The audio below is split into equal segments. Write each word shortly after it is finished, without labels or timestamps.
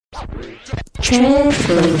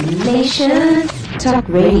Transformation Talk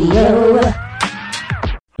Radio.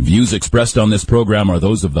 Views expressed on this program are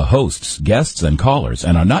those of the hosts, guests, and callers,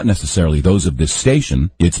 and are not necessarily those of this station,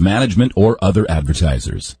 its management, or other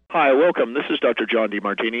advertisers. Hi, welcome. This is Dr. John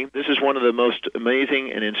DeMartini. This is one of the most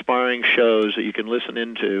amazing and inspiring shows that you can listen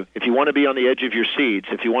into. If you want to be on the edge of your seats,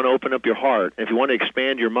 if you want to open up your heart, if you want to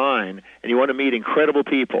expand your mind, and you want to meet incredible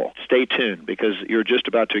people, stay tuned, because you're just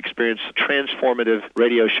about to experience a transformative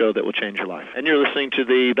radio show that will change your life. And you're listening to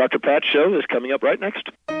the Dr. Pat Show that's coming up right next.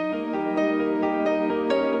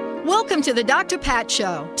 Welcome to the Dr. Pat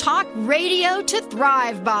Show. Talk radio to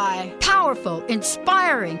thrive by. Powerful,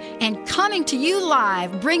 inspiring, and coming to you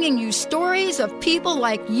live, bringing you stories of people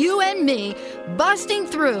like you and me, busting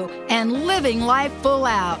through and living life full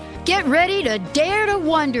out. Get ready to dare to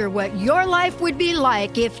wonder what your life would be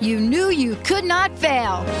like if you knew you could not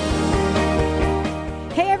fail.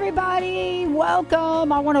 Hey everybody,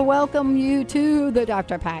 welcome. I want to welcome you to the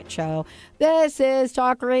Dr. Pat Show. This is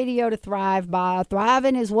Talk Radio to Thrive by.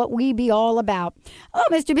 Thriving is what we be all about. Oh,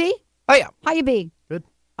 Mr. B. Oh, yeah. How you be? Good.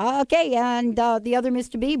 Okay, and the other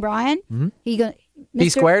Mr. B, Brian. Mm-hmm. B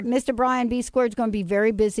squared? Mr. Brian B squared is going to be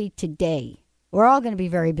very busy today. We're all going to be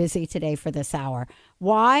very busy today for this hour.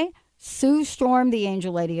 Why? Sue Storm, the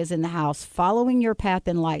angel lady, is in the house, following your path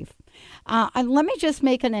in life. And let me just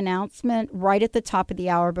make an announcement right at the top of the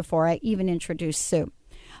hour before I even introduce Sue.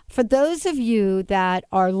 For those of you that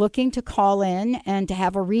are looking to call in and to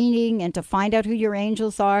have a reading and to find out who your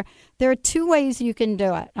angels are, there are two ways you can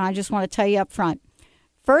do it. And I just want to tell you up front.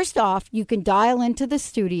 First off, you can dial into the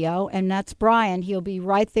studio, and that's Brian. He'll be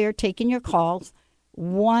right there taking your calls,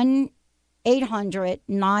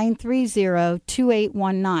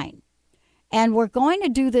 1-800-930-2819. And we're going to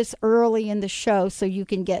do this early in the show so you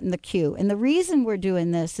can get in the queue. And the reason we're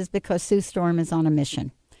doing this is because Sue Storm is on a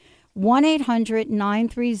mission.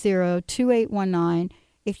 1-800-930-2819.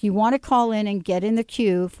 If you want to call in and get in the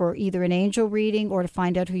queue for either an angel reading or to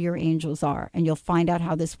find out who your angels are. And you'll find out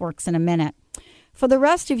how this works in a minute. For the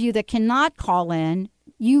rest of you that cannot call in,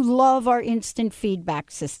 you love our instant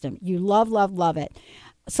feedback system. You love it.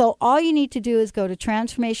 So all you need to do is go to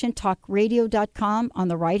transformationtalkradio.com on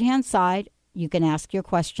the right-hand side. You can ask your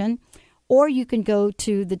question, or you can go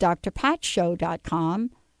to the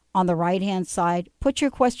drpatshow.com on the right-hand side. Put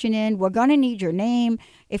your question in. We're going to need your name.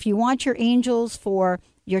 If you want your angels for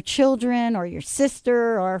your children or your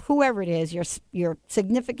sister or whoever it is, your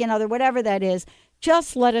significant other, whatever that is,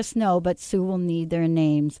 just let us know, but Sue will need their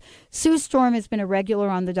names. Sue Storm has been a regular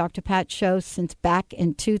on the Dr. Pat Show since back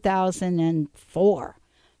in 2004.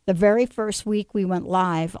 The very first week we went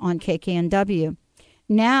live on KKNW.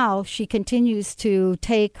 Now she continues to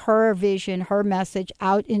take her vision, her message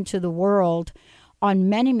out into the world on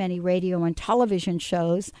many, many radio and television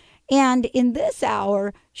shows. And in this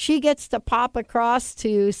hour, she gets to pop across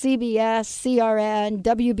to CBS, CRN,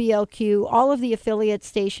 WBLQ, all of the affiliate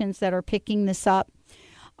stations that are picking this up.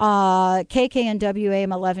 KKNW AM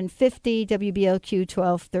 1150, WBLQ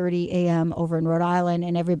 1230 AM over in Rhode Island,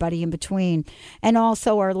 and everybody in between. And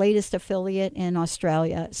also our latest affiliate in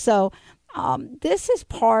Australia. So this is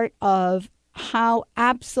part of how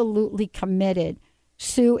absolutely committed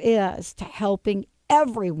Sue is to helping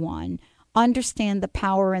everyone understand the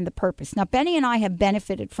power and the purpose. Now, Benny and I have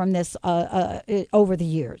benefited from this over the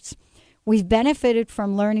years. We've benefited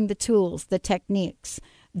from learning the tools, the techniques,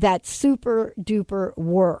 that super duper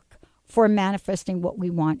work for manifesting what we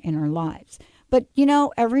want in our lives. But, you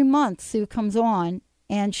know, every month Sue comes on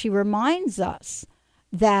and she reminds us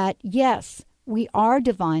that, yes, we are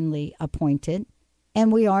divinely appointed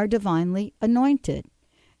and we are divinely anointed.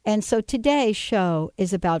 And so today's show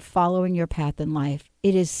is about following your path in life.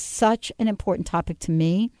 It is such an important topic to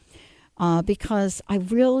me because I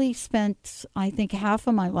really spent, I think, half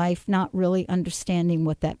of my life not really understanding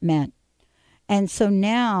what that meant. And so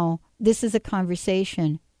now this is a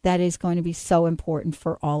conversation that is going to be so important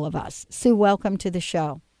for all of us. Sue, welcome to the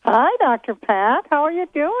show. Hi, Dr. Pat. How are you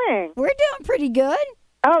doing? We're doing pretty good.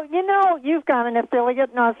 Oh, you know, you've got an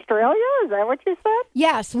affiliate in Australia? Is that what you said?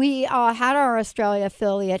 Yes, we had our Australia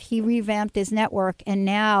affiliate. He revamped his network, and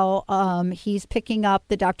now he's picking up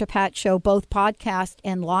the Dr. Pat Show, both podcast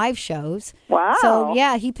and live shows. Wow. So,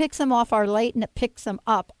 yeah, he picks them up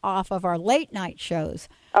off of our late night shows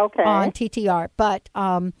on TTR. But,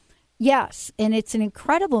 yes, and it's an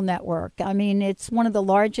incredible network. I mean, it's one of the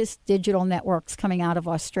largest digital networks coming out of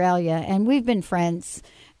Australia, and we've been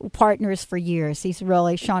partners for years.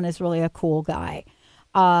 Sean is really a cool guy.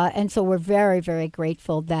 And so we're very, very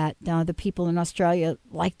grateful that the people in Australia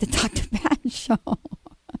like the Dr. Pat Show.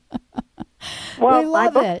 Well, my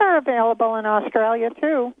books are available in Australia,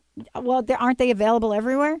 too. Well, aren't they available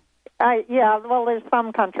everywhere? Well, there's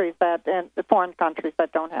some countries and the foreign countries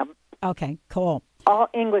that don't have them. Okay, cool. All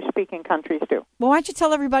English-speaking countries do. Well, why don't you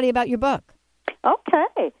tell everybody about your book?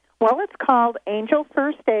 Okay. Well, it's called Angel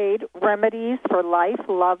First Aid, Remedies for Life,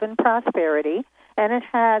 Love, and Prosperity, and it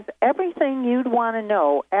has everything you'd want to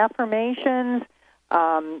know, affirmations,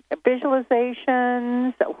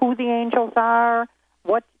 visualizations, who the angels are,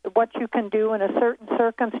 what you can do in a certain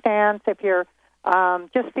circumstance. If you're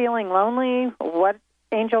just feeling lonely, what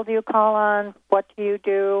angel do you call on? What do you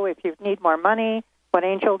do? If you need more money, what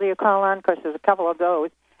angel do you call on? Because there's a couple of those.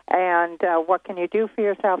 And what can you do for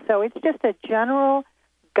yourself? So it's just a general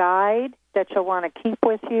guide that you'll want to keep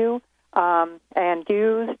with you and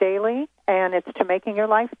use daily, and it's to making your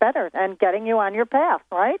life better and getting you on your path,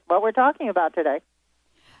 right? What we're talking about today.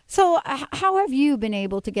 So how have you been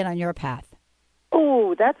able to get on your path?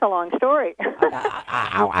 Ooh, that's a long story.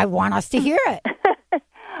 I want us to hear it.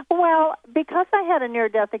 Well, because I had a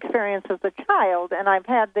near-death experience as a child, and I've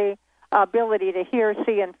had the ability to hear,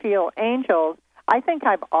 see, and feel angels, I think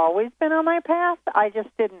I've always been on my path. I just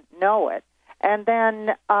didn't know it. And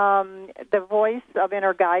then the voice of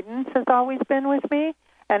inner guidance has always been with me.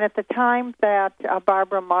 And at the time that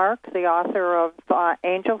Barbara Mark, the author of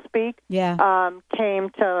Angel Speak, came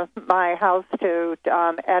to my house to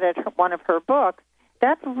edit one of her books,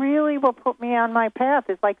 that really will put me on my path.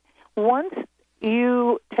 It's like once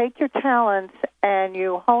you take your talents and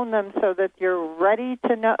you hone them so that you're ready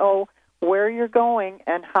to know where you're going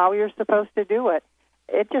and how you're supposed to do it,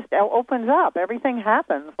 it just opens up. Everything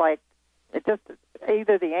happens. Like it just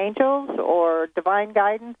either the angels or divine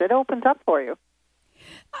guidance, it opens up for you.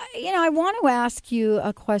 I want to ask you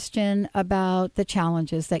a question about the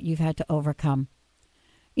challenges that you've had to overcome.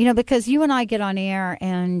 Because you and I get on air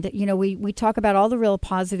and, we talk about all the real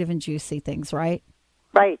positive and juicy things, right?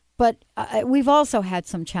 Right. But we've also had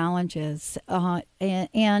some challenges.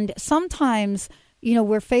 And sometimes,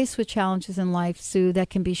 we're faced with challenges in life, Sue, that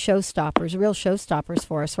can be showstoppers, real showstoppers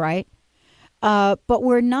for us, right? But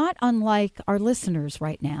we're not unlike our listeners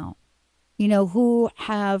right now, who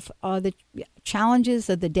have the challenges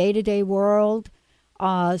of the day-to-day world,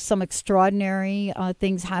 some extraordinary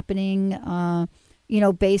things happening,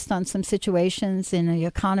 based on some situations in the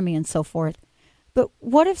economy and so forth. But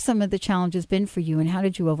what have some of the challenges been for you, and how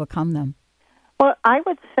did you overcome them? Well, I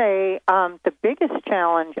would say the biggest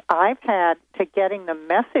challenge I've had to getting the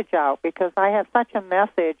message out, because I have such a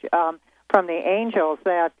message from the angels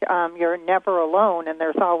that you're never alone and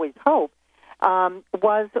there's always hope,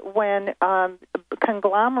 was when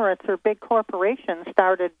conglomerates or big corporations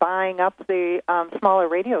started buying up the smaller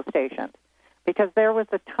radio stations. Because there was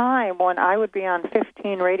a time when I would be on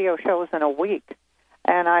 15 radio shows in a week,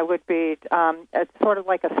 and I would be sort of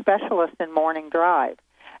like a specialist in morning drive.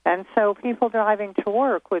 And so people driving to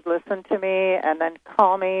work would listen to me and then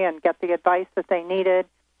call me and get the advice that they needed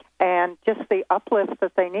and just the uplift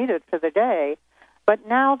that they needed for the day. But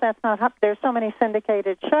now that's not there's so many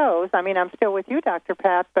syndicated shows. I mean, I'm still with you, Dr.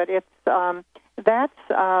 Pat, but it's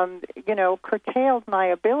curtailed my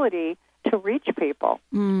ability to reach people.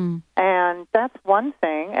 And that's one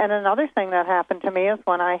thing. And another thing that happened to me is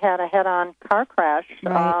when I had a head-on car crash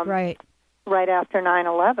right after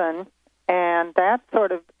 9/11, and that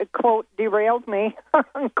sort of, quote, derailed me,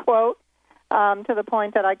 unquote, to the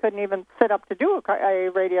point that I couldn't even sit up to do a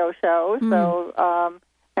radio show. So,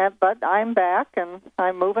 but I'm back, and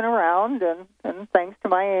I'm moving around, and thanks to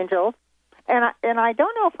my angels. And I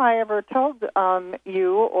don't know if I ever told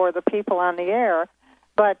you or the people on the air,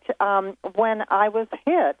 but when I was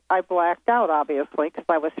hit, I blacked out, obviously, because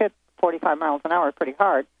I was hit 45 miles an hour pretty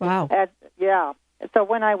hard. Wow. So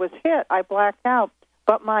when I was hit, I blacked out.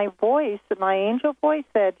 But my voice, my angel voice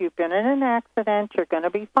said, you've been in an accident, you're going to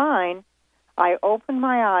be fine. I opened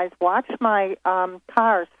my eyes, watched my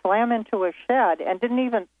car slam into a shed, and didn't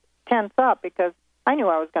even tense up because I knew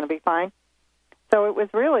I was going to be fine. So it was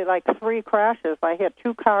really like 3 crashes. I hit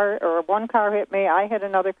one car hit me, I hit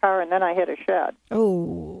another car, and then I hit a shed.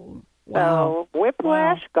 Oh, wow. So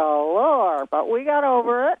whiplash galore, but we got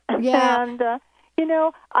over it. Yeah. And,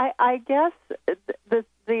 I guess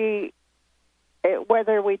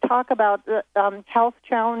whether we talk about health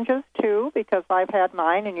challenges, too, because I've had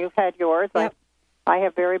mine and you've had yours. Yep. I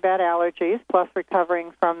have very bad allergies, plus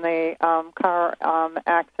recovering from the car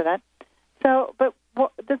accident. So, but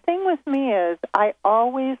the thing with me is I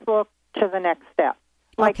always look to the next step.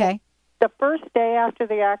 Like the first day after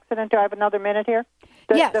the accident, do I have another minute here?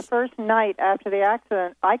 Yes. The first night after the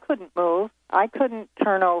accident, I couldn't move. I couldn't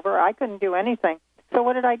turn over. I couldn't do anything. So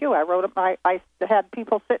what did I do? I had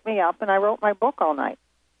people sit me up, and I wrote my book all night.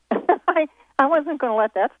 I wasn't going to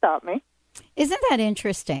let that stop me. Isn't that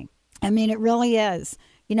interesting? I mean, it really is.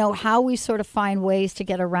 how we sort of find ways to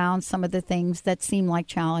get around some of the things that seem like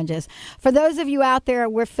challenges. For those of you out there,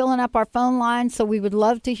 we're filling up our phone lines, so we would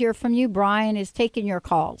love to hear from you. Brian is taking your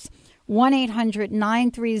calls.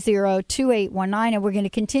 1-800-930-2819, and we're going to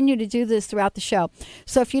continue to do this throughout the show.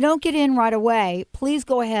 So if you don't get in right away, please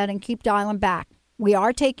go ahead and keep dialing back. We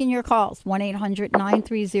are taking your calls,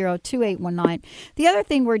 1-800-930-2819. The other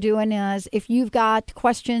thing we're doing is if you've got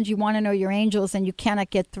questions, you want to know your angels, and you cannot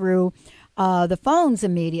get through the phones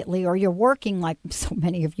immediately, or you're working like so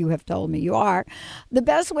many of you have told me you are, the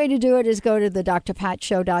best way to do it is go to the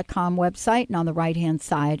drpatshow.com website, and on the right-hand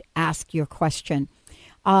side, ask your question.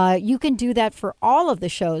 You can do that for all of the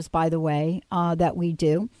shows, by the way, that we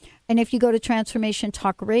do. And if you go to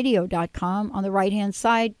transformationtalkradio.com, on the right-hand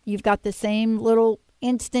side, you've got the same little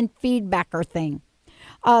instant feedbacker thing.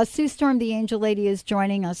 Sue Storm, the Angel Lady, is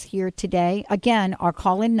joining us here today. Again, our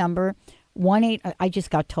call-in number, I just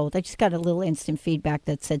got told. I just got a little instant feedback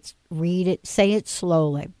that says, read it, say it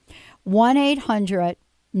slowly.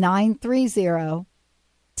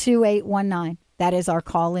 1-800-930-2819. That is our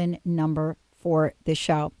call-in number for the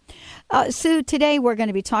show. Sue, today we're going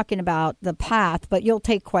to be talking about the path, but you'll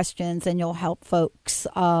take questions and you'll help folks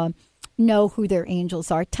know who their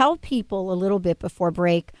angels are. Tell people a little bit before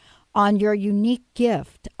break on your unique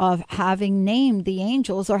gift of having named the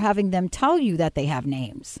angels, or having them tell you that they have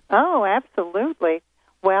names. Oh, absolutely.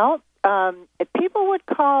 Well, if people would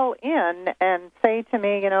call in and say to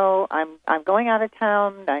me, I'm going out of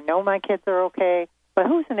town, I know my kids are okay, but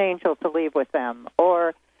who's an angel to leave with them?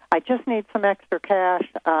 Or I just need some extra cash.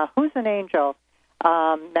 Who's an angel?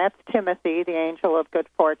 That's Timothy, the angel of good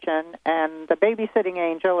fortune, and the babysitting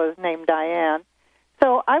angel is named Diane.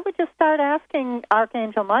 So I would just start asking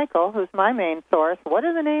Archangel Michael, who's my main source, what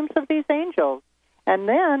are the names of these angels? And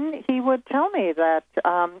then he would tell me that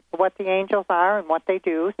what the angels are and what they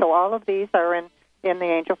do. So all of these are in the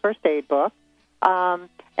Angel First Aid book. And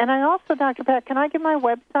I also, Dr. Pat, can I give my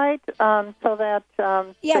website so that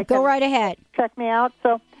yeah, go right ahead. Check me out.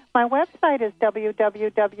 So my website is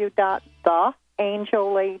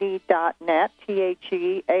www.theangellady.net,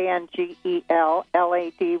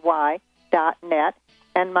 TheAngellLady.net,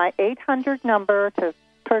 and my 800 number to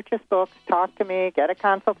purchase books, talk to me, get a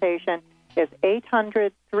consultation is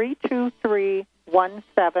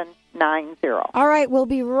 800-323-1790. All right, we'll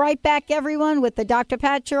be right back, everyone, with the Dr.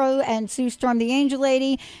 Pat Show and Sue Storm, the Angel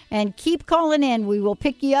Lady, and keep calling in. We will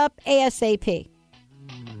pick you up ASAP.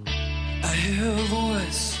 I hear a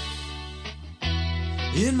voice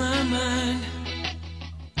in my mind.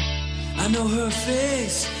 I know her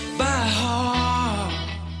face by heart.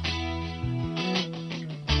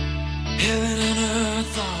 Heaven and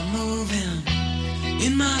earth are moving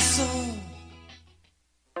in my soul.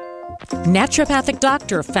 Naturopathic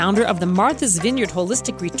doctor, founder of the Martha's Vineyard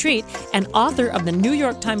Holistic Retreat, and author of the New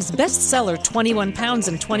York Times bestseller 21 Pounds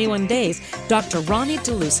in 21 Days, Dr. Ronnie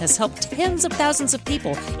DeLuce has helped tens of thousands of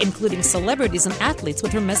people, including celebrities and athletes,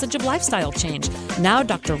 with her message of lifestyle change. Now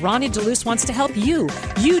Dr. Ronnie DeLuce wants to help you.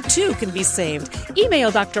 You too can be saved.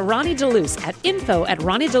 Email Dr. Ronnie DeLuce at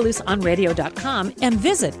info@ronniedeluceonradio.com and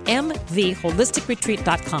visit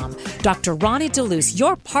mvholisticretreat.com. Dr. Ronnie DeLuce,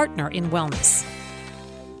 your partner in wellness.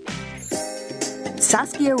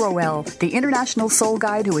 Saskia Roel, the international soul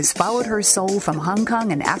guide who has followed her soul from Hong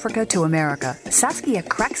Kong and Africa to America. Saskia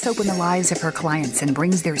cracks open the lives of her clients and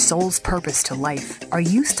brings their soul's purpose to life. Are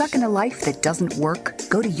you stuck in a life that doesn't work?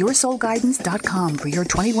 Go to yoursoulguidance.com for your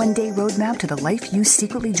 21-day roadmap to the life you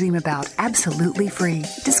secretly dream about, absolutely free.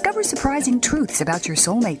 Discover surprising truths about your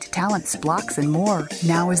soulmate, talents, blocks, and more.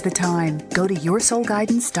 Now is the time. Go to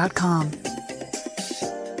yoursoulguidance.com.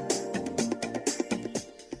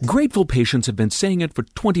 Grateful patients have been saying it for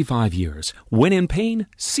 25 years. When in pain,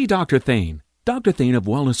 see Dr. Thane. Dr. Thane of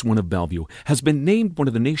Wellness One of Bellevue has been named one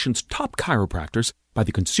of the nation's top chiropractors by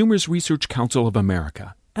the Consumers Research Council of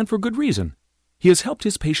America, and for good reason. He has helped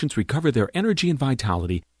his patients recover their energy and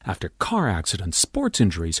vitality after car accidents, sports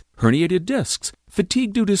injuries, herniated discs,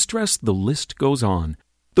 fatigue due to stress, the list goes on.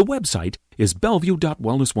 The website is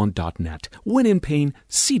bellevue.wellness1.net. When in pain,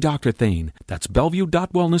 see Dr. Thane. That's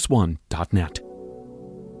bellevue.wellness1.net.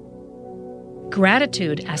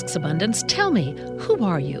 Gratitude asks Abundance, tell me, who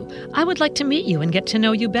are you? I would like to meet you and get to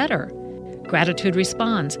know you better. Gratitude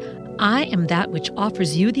responds, I am that which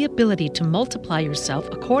offers you the ability to multiply yourself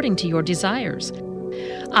according to your desires.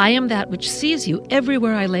 I am that which sees you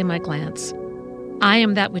everywhere I lay my glance. I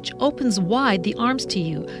am that which opens wide the arms to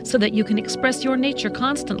you so that you can express your nature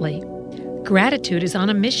constantly. Gratitude is on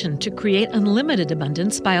a mission to create unlimited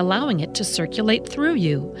abundance by allowing it to circulate through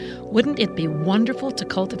you. Wouldn't it be wonderful to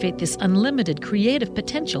cultivate this unlimited creative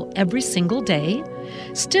potential every single day?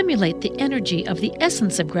 Stimulate the energy of the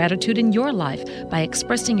essence of gratitude in your life by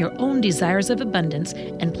expressing your own desires of abundance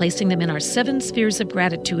and placing them in our 7 Spheres of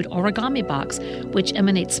Gratitude origami box, which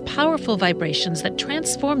emanates powerful vibrations that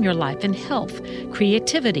transform your life in health,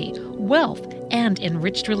 creativity, wealth, and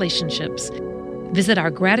enriched relationships. Visit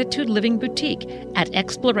our Gratitude Living Boutique at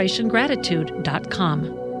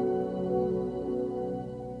explorationgratitude.com.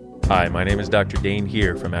 Hi, my name is Dr. Dane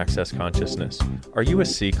here from Access Consciousness. Are you a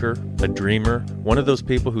seeker, a dreamer, one of those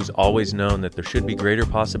people who's always known that there should be greater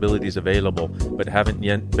possibilities available but haven't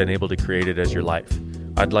yet been able to create it as your life?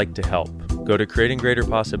 I'd like to help. Go to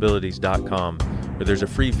creatinggreaterpossibilities.com where there's a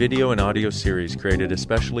free video and audio series created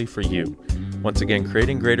especially for you. Once again,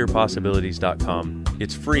 creatinggreaterpossibilities.com.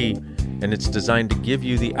 It's free and it's designed to give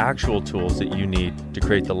you the actual tools that you need to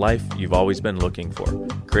create the life you've always been looking for.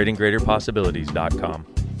 creatinggreaterpossibilities.com.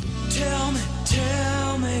 Tell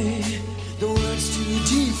me the words to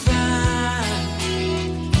define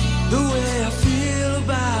the way I feel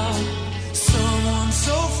about someone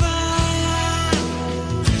so fine.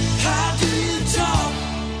 How do you talk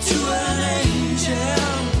to an angel?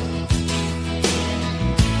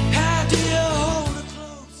 How do you hold her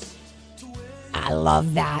close to where I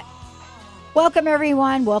love that. Welcome,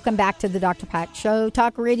 everyone. Welcome back to the Dr. Pat Show.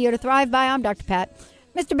 Talk radio to thrive by. I'm Dr. Pat.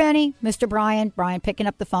 Mr. Benny, Mr. Brian picking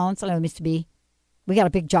up the phones. Hello, Mr. B. We got a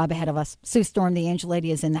big job ahead of us. Sue Storm, the Angel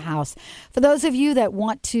Lady, is in the house. For those of you that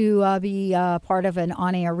want to be part of an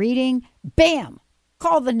on-air reading, bam,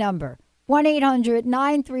 call the number,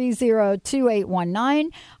 1-800-930-2819.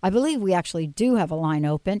 I believe we actually do have a line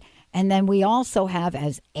open. And then we also have,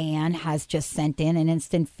 as Anne has just sent in an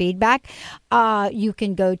instant feedback, you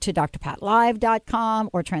can go to drpatlive.com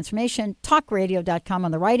or transformationtalkradio.com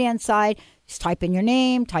on the right-hand side. Just type in your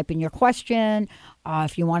name, type in your question.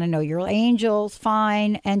 If you want to know your angels,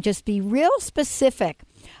 fine. And just be real specific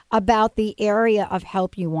about the area of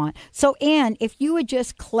help you want. So, Anne, if you would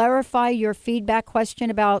just clarify your feedback question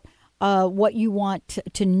about what you want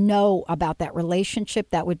to know about that relationship,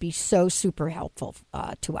 that would be so super helpful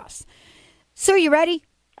to us. Sue, you ready?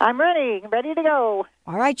 I'm ready. Ready to go.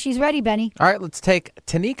 All right, she's ready, Benny. All right, let's take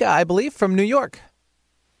Tanika, I believe, from New York.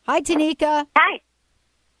 Hi, Tanika. Hi.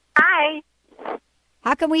 Hi.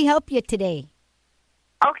 How can we help you today?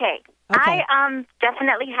 Okay. I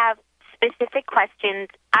definitely have specific questions.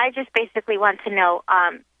 I just basically want to know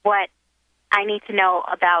what I need to know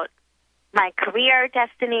about my career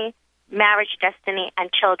destiny, marriage destiny,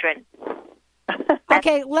 and children.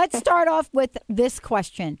 Okay, let's start off with this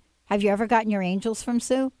question. Have you ever gotten your angels from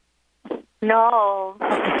Sue? No.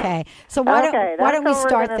 Okay, so why don't we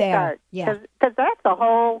start there? Yeah, because that's the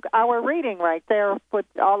whole our reading right there with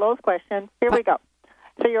all those questions. Here we go.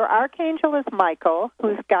 So your archangel is Michael,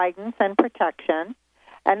 who's guidance and protection,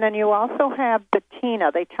 and then you also have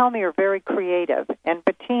Bettina. They tell me you're very creative, and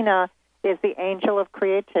Bettina is the angel of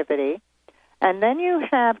creativity. And then you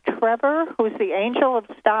have Trevor, who's the angel of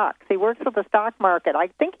stocks. He works with the stock market. I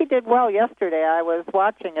think he did well yesterday. I was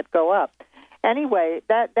watching it go up. Anyway,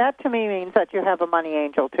 that to me means that you have a money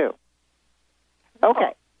angel, too.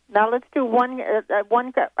 Okay. Now let's do one.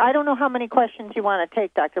 I don't know how many questions you want to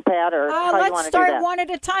take, Dr. Pat, or how you want to do that. Let's start one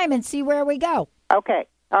at a time and see where we go. Okay.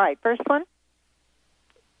 All right. First one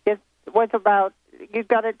was about, you've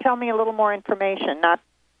got to tell me a little more information.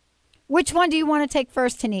 Which one do you want to take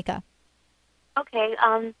first, Tanika? Okay,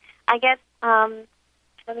 I guess,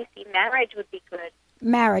 let me see, marriage would be good.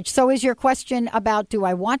 Marriage. So is your question about, do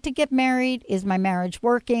I want to get married? Is my marriage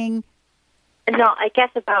working? No, I guess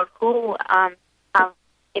about who,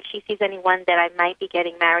 if she sees anyone that I might be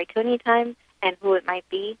getting married to anytime, and who it might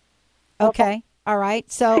be. Okay, all right.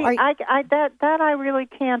 So see, that I really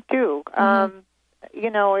can't do. Mm-hmm.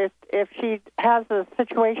 If she has a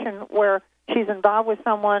situation where she's involved with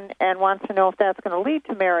someone and wants to know if that's going to lead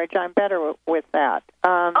to marriage, I'm better with that.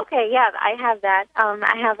 Okay, yeah, I have that.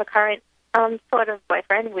 I have a current sort of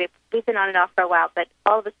boyfriend. We've been on and off for a while, but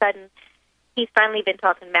all of a sudden, he's finally been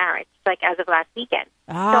talking marriage, like as of last weekend.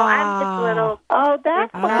 So I'm just a little... Oh,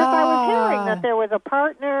 that's because I was hearing that there was a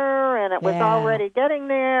partner and it was already getting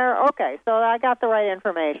there. Okay, so I got the right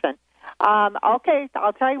information. Okay,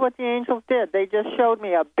 I'll tell you what the angels did. They just showed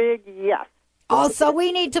me a big yes. Also,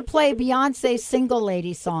 we need to play Beyonce's Single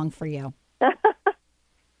Lady song for you. But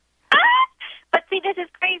see, this is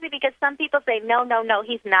crazy because some people say, no,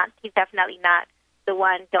 he's not. He's definitely not the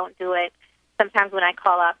one. Don't do it. Sometimes when I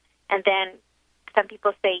call up, and then some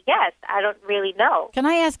people say, yes, I don't really know. Can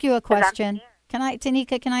I ask you a question?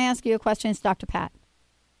 Tanika, can I ask you a question? It's Dr. Pat.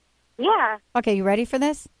 Yeah. Okay, you ready for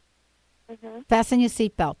this? Mhm. Fasten your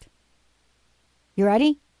seatbelt. You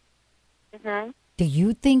ready? Mhm. Do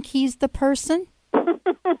you think he's the person?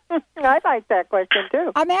 I like that question,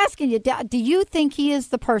 too. I'm asking you, do you think he is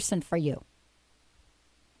the person for you?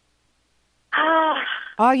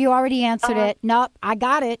 Oh, you already answered it. Nope, I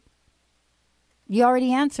got it. You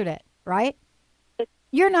already answered it, right?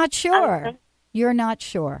 You're not sure. You're not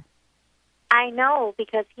sure. I know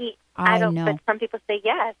because I don't know. But some people say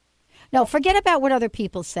yes. No, forget about what other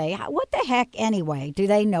people say. What the heck anyway? Do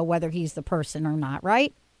they know whether he's the person or not,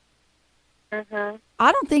 right? Mhm.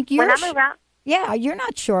 I don't think you're. When I'm around. Yeah, you're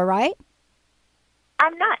not sure, right?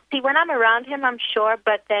 I'm not. See, when I'm around him, I'm sure,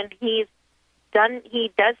 but then he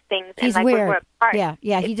does things. He's and, like, weird. When we're apart,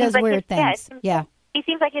 Yeah, he does like weird things. Yeah. He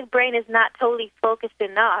seems like his brain is not totally focused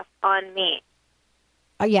enough on me.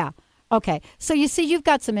 Yeah. Okay. So you see, you've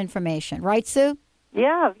got some information, right, Sue?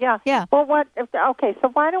 Yeah. Well, okay, so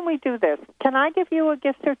why don't we do this? Can I give you a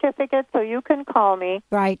gift certificate so you can call me?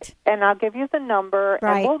 Right. And I'll give you the number,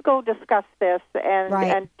 right. and we'll go discuss this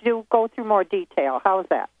and go through more detail. How's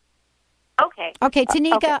that? Okay. Okay,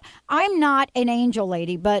 Tanika, I'm not an angel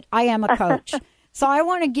lady, but I am a coach. So I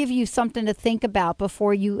want to give you something to think about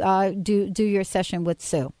before you do your session with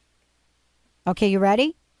Sue. Okay, you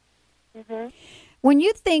ready? Mm-hmm. When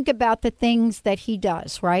you think about the things that he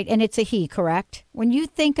does, right, and it's a he, correct? When you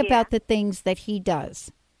think about the things that he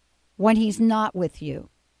does when he's not with you,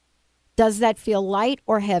 does that feel light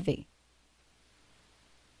or heavy?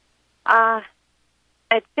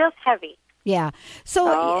 It feels heavy. Yeah.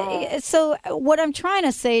 So what I'm trying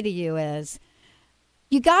to say to you is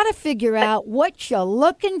you got to figure out what you're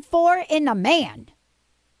looking for in a man.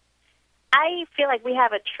 I feel like we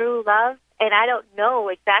have a true love. And I don't know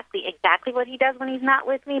exactly what he does when he's not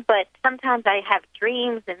with me, but sometimes I have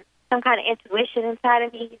dreams and some kind of intuition inside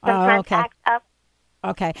of me. Sometimes acts up.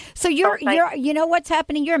 Okay. So you're you know what's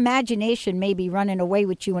happening? Your imagination may be running away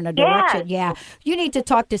with you in a direction. Yeah. You need to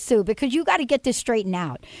talk to Sue because you got to get this straightened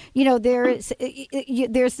out. You know, there's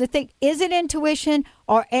the thing, is it intuition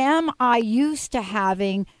or am I used to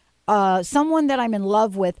having someone that I'm in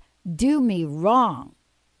love with do me wrong?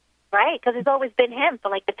 Right, because it's always been him for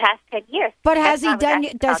like the past 10 years. But has he done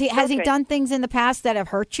things in the past that have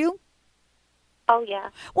hurt you? Oh, yeah.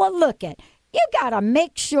 Well, you got to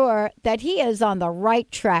make sure that he is on the right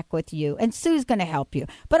track with you, and Sue's going to help you.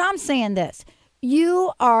 But I'm saying this.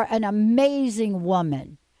 You are an amazing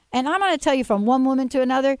woman, and I'm going to tell you from one woman to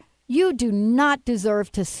another, you do not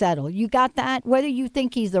deserve to settle. You got that? Whether you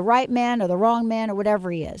think he's the right man or the wrong man or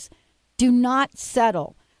whatever he is, do not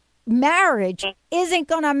settle. Marriage isn't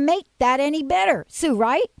going to make that any better, Sue,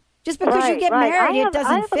 right? Just because you get married, it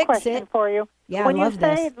doesn't fix it. I have a question for you. Yeah, when I love you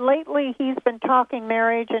say this. lately he's been talking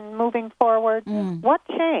marriage and moving forward, what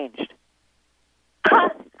changed?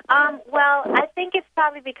 Well, I think it's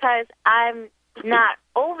probably because I'm not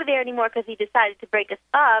over there anymore because he decided to break us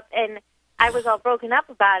up, and I was all broken up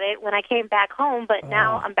about it when I came back home, but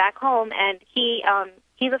now I'm back home, and he's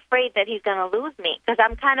afraid that he's going to lose me because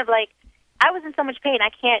I'm kind of like, I was in so much pain,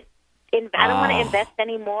 I don't want to invest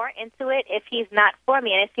any more into it if he's not for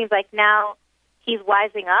me. And it seems like now he's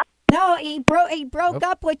wising up. No, he broke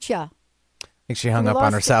up with you. I think she hung up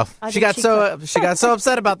on herself. She got so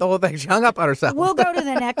upset about the whole thing. She hung up on herself. We'll go to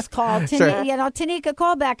the next call. Tanika,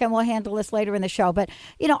 call back and we'll handle this later in the show. But,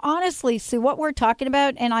 honestly, Sue, what we're talking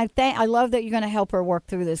about, and I love that you're going to help her work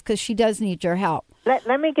through this because she does need your help.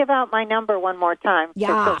 Let me give out my number one more time.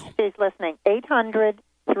 Yeah. So she's listening.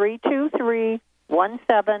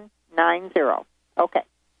 800-323-1790. Okay.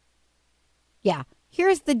 Yeah.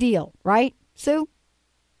 Here's the deal, right, Sue?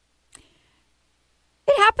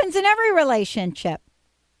 It happens in every relationship.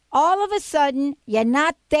 All of a sudden, you're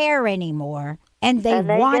not there anymore, and they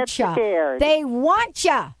want you. They want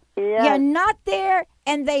you. Yes. You're not there,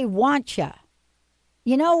 and they want you.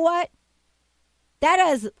 You know what? That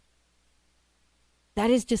is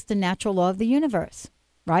just the natural law of the universe,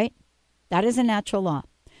 right? That is a natural law.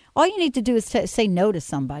 All you need to do is say no to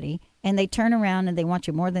somebody, and they turn around and they want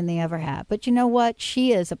you more than they ever have. But you know what?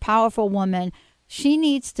 She is a powerful woman. She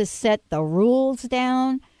needs to set the rules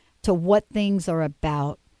down to what things are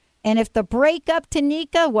about. And if the breakup,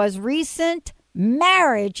 Tanika, was recent,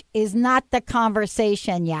 marriage is not the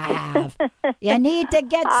conversation you have. You need to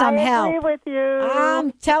get some help. I agree with you.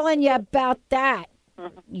 I'm telling you about that.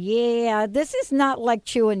 Yeah, this is not like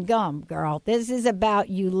chewing gum, girl. This is about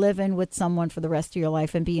you living with someone for the rest of your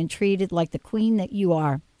life and being treated like the queen that you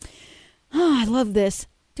are. Oh, I love this.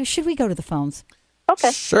 Should we go to the phones?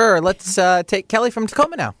 Okay. Sure. Let's take Kelly from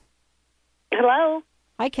Tacoma now. Hello.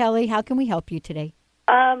 Hi, Kelly. How can we help you today?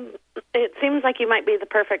 It seems like you might be the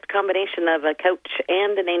perfect combination of a coach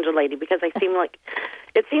and an angel lady, because it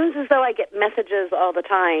seems as though I get messages all the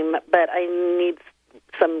time, but I need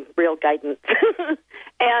some real guidance.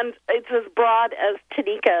 And it's as broad as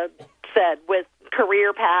Tanika said, with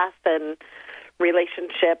career path and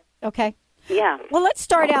relationship. Okay. Yeah. Well, let's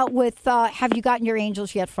start out with, have you gotten your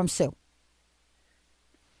angels yet from Sue?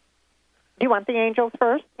 Do you want the angels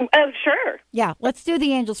first? Oh, sure. Yeah, let's do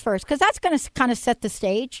the angels first, because that's going to kind of set the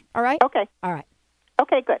stage, all right? Okay. All right.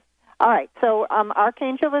 Okay, good. All right, so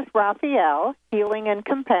Archangel is Raphael, healing and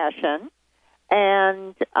compassion.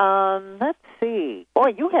 And let's see.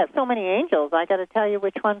 Boy, you have so many angels. I got to tell you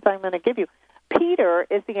which ones I'm going to give you. Peter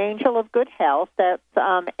is the angel of good health. That's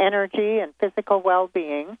energy and physical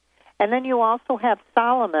well-being. And then you also have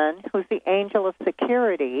Solomon, who's the angel of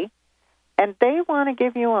security. And they want to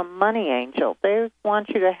give you a money angel. They want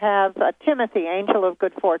you to have a Timothy, angel of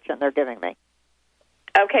good fortune, they're giving me.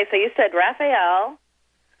 Okay, so you said Raphael.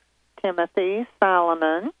 Timothy,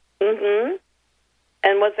 Solomon. Mm-hmm.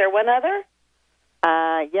 And was there one other?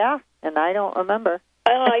 Yeah, and I don't remember.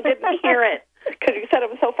 Oh, I didn't hear it because you said it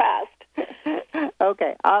was so fast.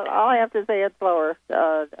 Okay, I'll have to say it slower.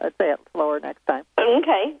 Say it slower next time.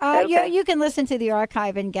 Okay. You can listen to the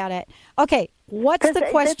archive and get it. Okay, what's the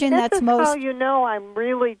question this that's is most... how you know I'm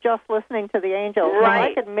really just listening to the angels.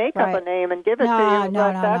 Right. I could make up a name and give it to you.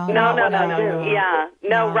 No. Yeah.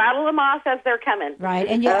 No, rattle them off as they're coming. Right,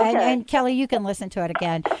 and and Kelly, you can listen to it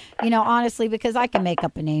again. Honestly, because I can make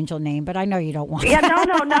up an angel name, but I know you don't want that. No.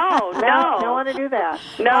 Don't want to do that.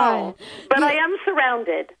 No, but I am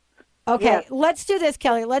surrounded. Okay, yes. Let's do this,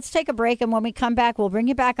 Kelly. Let's take a break, and when we come back, we'll bring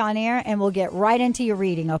you back on air, and we'll get right into your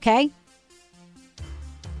reading, okay?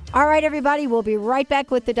 All right, everybody, we'll be right back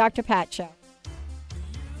with the Dr. Pat Show.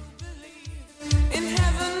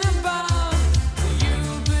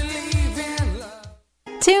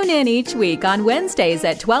 Tune in each week on Wednesdays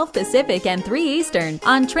at 12 Pacific and 3 Eastern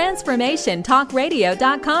on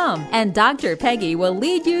TransformationTalkRadio.com. And Dr. Peggy will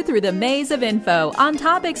lead you through the maze of info on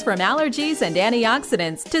topics from allergies and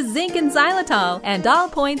antioxidants to zinc and xylitol and all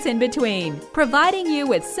points in between, providing you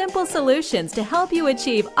with simple solutions to help you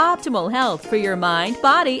achieve optimal health for your mind,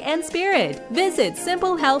 body, and spirit. Visit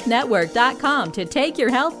SimpleHealthNetwork.com to take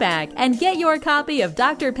your health back and get your copy of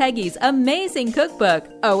Dr. Peggy's amazing cookbook,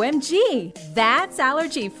 OMG, That's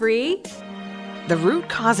Allergy Free? The root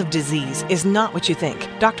cause of disease is not what you think.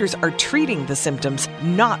 Doctors are treating the symptoms,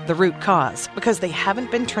 not the root cause, because they haven't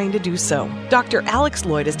been trained to do so. Dr. Alex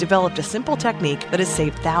Lloyd has developed a simple technique that has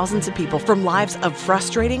saved thousands of people from lives of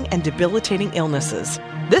frustrating and debilitating illnesses.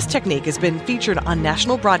 This technique has been featured on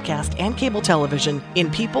national broadcast and cable television in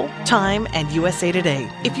People, Time, and USA Today.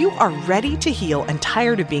 If you are ready to heal and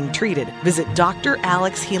tired of being treated, visit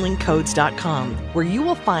dralexhealingcodes.com, where you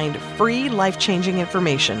will find free life-changing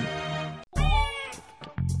information.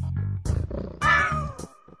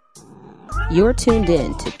 You're tuned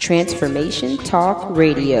in to Transformation Talk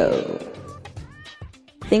Radio.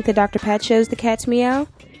 Think the Dr. Pat Show's the cat's meow?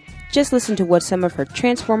 Just listen to what some of her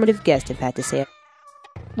transformative guests have had to say.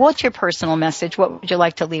 What's your personal message? What would you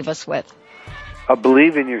like to leave us with?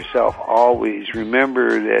 Believe in yourself always.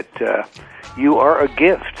 Remember that you are a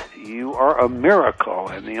gift. You are a miracle.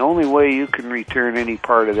 And the only way you can return any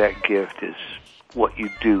part of that gift is what you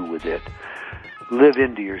do with it. Live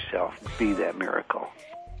into yourself. Be that miracle.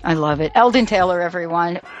 I love it. Eldon Taylor,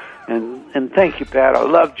 everyone. And thank you, Pat. I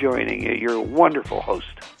love joining you. You're a wonderful host.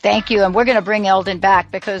 Thank you. And we're going to bring Eldon back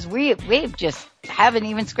because we just haven't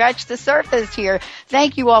even scratched the surface here.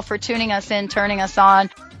 Thank you all for tuning us in, turning us on.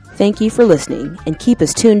 Thank you for listening, and keep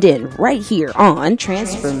us tuned in right here on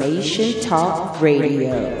Transformation Talk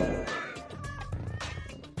Radio.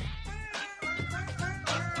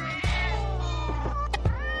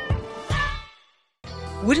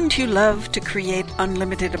 Wouldn't you love to create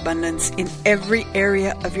unlimited abundance in every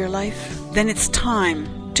area of your life? Then it's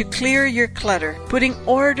time to clear your clutter, putting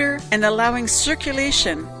order and allowing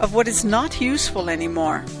circulation of what is not useful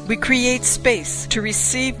anymore. We create space to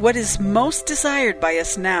receive what is most desired by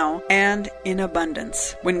us now and in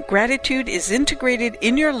abundance. When gratitude is integrated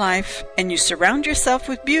in your life and you surround yourself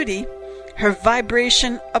with beauty, her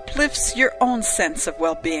vibration uplifts your own sense of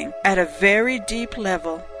well-being at a very deep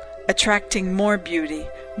level, attracting more beauty,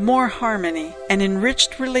 more harmony, and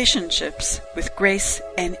enriched relationships with grace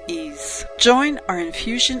and ease. Join our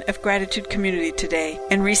Infusion of Gratitude community today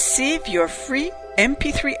and receive your free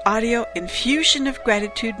MP3 audio Infusion of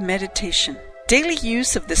Gratitude meditation. Daily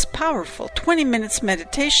use of this powerful 20 minutes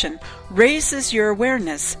meditation raises your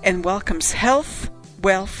awareness and welcomes health,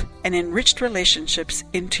 wealth, and enriched relationships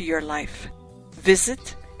into your life.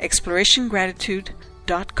 Visit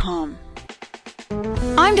ExplorationGratitude.com.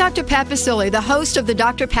 I'm Dr. Pat Basile, the host of The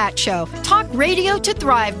Dr. Pat Show, talk radio to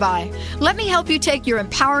thrive by. Let me help you take your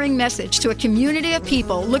empowering message to a community of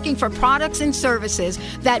people looking for products and services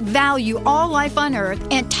that value all life on earth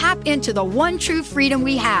and tap into the one true freedom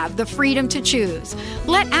we have, the freedom to choose.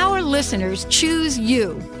 Let our listeners choose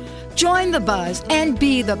you. Join the buzz and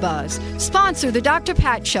be the buzz. Sponsor The Dr.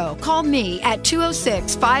 Pat Show. Call me at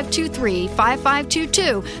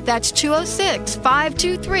 206-523-5522. That's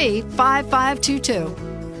 206-523-5522.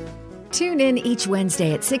 Tune in each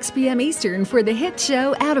Wednesday at 6 p.m. Eastern for the hit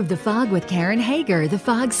show Out of the Fog with Karen Hager, the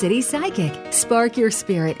Fog City Psychic. Spark your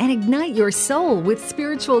spirit and ignite your soul with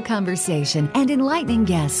spiritual conversation and enlightening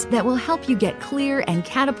guests that will help you get clear and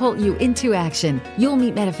catapult you into action. You'll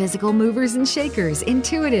meet metaphysical movers and shakers,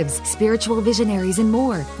 intuitives, spiritual visionaries, and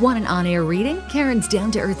more. Want an on-air reading? Karen's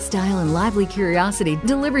down-to-earth style and lively curiosity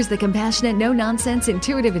delivers the compassionate, no-nonsense,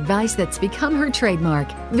 intuitive advice that's become her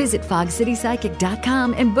trademark. Visit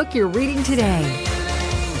fogcitypsychic.com and book your reading today.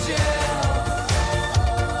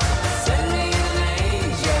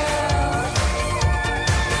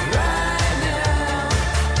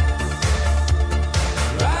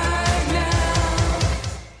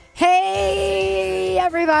 Hey,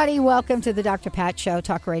 everybody. Welcome to the Dr. Pat Show,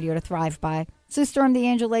 talk radio to thrive by. Sue Storm, the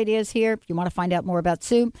Angel Lady, is here. If you want to find out more about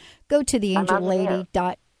Sue, go to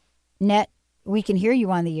theangellady.net. We can hear you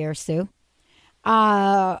on the air, Sue.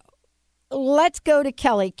 Let's go to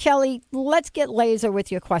Kelly. Kelly, let's get laser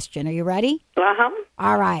with your question. Are you ready? Uh-huh.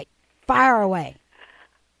 All right. Fire away.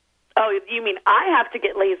 Oh, you mean I have to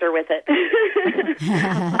get laser with it?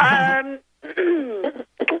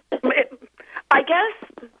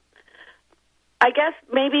 I guess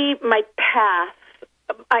maybe my past.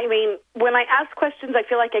 I mean, when I ask questions, I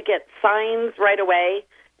feel like I get signs right away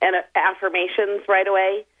and affirmations right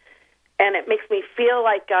away. And it makes me feel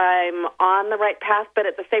like I'm on the right path, but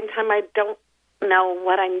at the same time, I don't know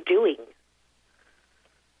what I'm doing.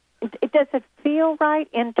 Does it feel right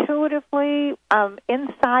intuitively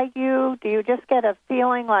inside you? Do you just get a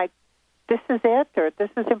feeling like this is it or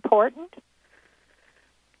this is important?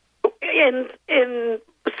 In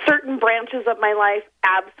certain branches of my life,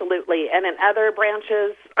 absolutely. And in other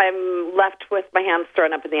branches, I'm left with my hands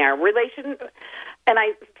thrown up in the air. And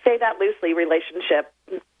I say that loosely,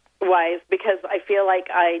 relationship-wise, because I feel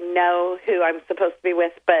like I know who I'm supposed to be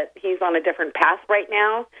with, but he's on a different path right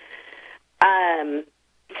now.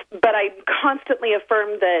 But I constantly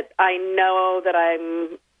affirm that I know that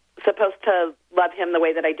I'm supposed to love him the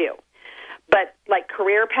way that I do. But like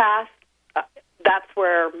career path, that's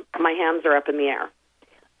where my hands are up in the air.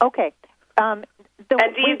 Okay. And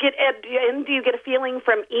do you get a feeling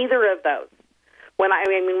from either of those? When I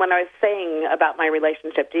was saying about my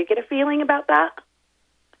relationship, do you get a feeling about that?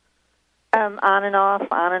 On and off,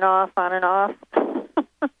 on and off, on and off.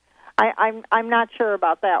 I'm not sure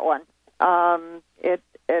about that one. I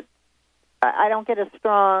don't get a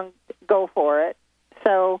strong go for it.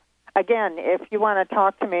 So again, if you want to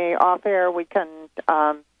talk to me off air, we can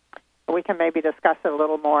maybe discuss it a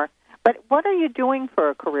little more. But what are you doing for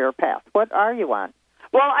a career path? What are you on?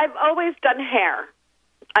 Well, I've always done hair.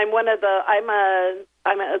 I'm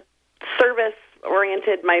a service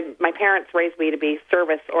oriented. My parents raised me to be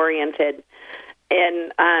service oriented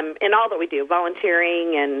in all that we do,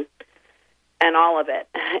 volunteering and all of it.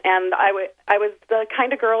 And I was the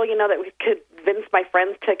kind of girl, that could convince my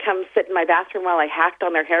friends to come sit in my bathroom while I hacked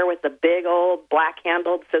on their hair with the big old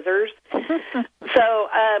black-handled scissors. So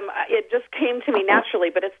it just came to me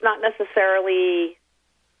naturally, but it's not necessarily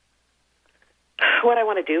what I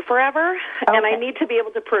want to do forever. Okay. And I need to be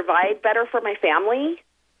able to provide better for my family.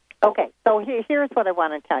 Okay, so here's what I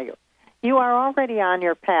want to tell you. You are already on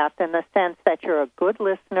your path in the sense that you're a good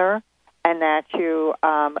listener and that you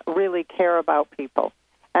really care about people.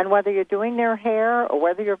 And whether you're doing their hair or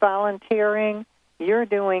whether you're volunteering, you're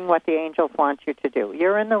doing what the angels want you to do.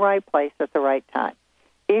 You're in the right place at the right time.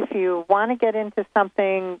 If you want to get into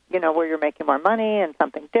something, where you're making more money and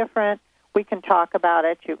something different, we can talk about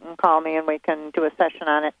it. You can call me and we can do a session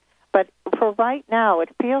on it. But for right now, it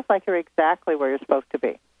feels like you're exactly where you're supposed to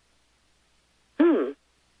be.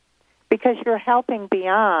 Because you're helping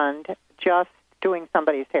beyond just doing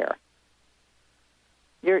somebody's hair.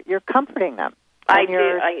 You're comforting them. I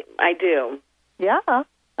do. Yeah.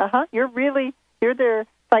 You're their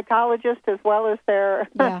psychologist as well as their,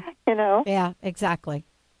 Yeah, exactly.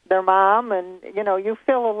 Their mom, and, you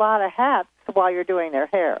fill a lot of hats while you're doing their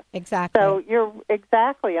hair. Exactly. So you're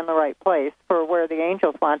exactly in the right place for where the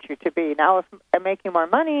angels want you to be. Now, if making more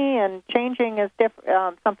money and changing is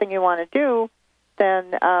something you want to do,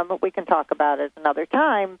 then we can talk about it another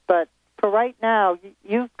time. But for right now,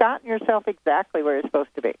 you've gotten yourself exactly where you're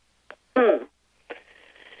supposed to be.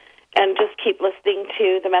 and just keep listening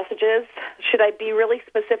to the messages. Should I be really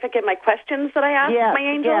specific in my questions that I ask my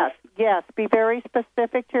angels? Yes. Be very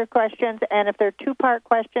specific to your questions, and if they're two-part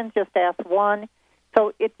questions, just ask one.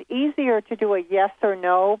 So it's easier to do a yes or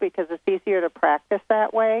no because it's easier to practice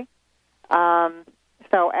that way.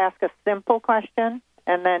 So ask a simple question,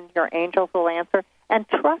 and then your angels will answer. And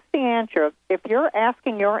trust the answer. If you're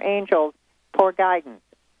asking your angels for guidance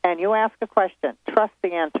and you ask a question, trust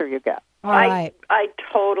the answer you get. All right. I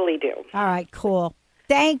totally do. All right, cool.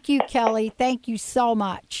 Thank you, Kelly. Thank you so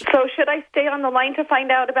much. So should I stay on the line to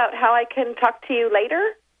find out about how I can talk to you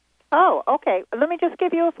later? Oh, okay. Let me just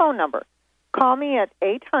give you a phone number. Call me at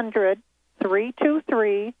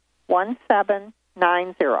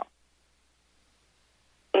 800-323-1790.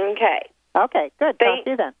 Okay. Okay, good. Talk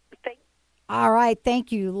to you then. All right,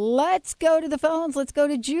 thank you. Let's go to the phones. Let's go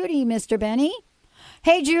to Judy, Mr. Benny.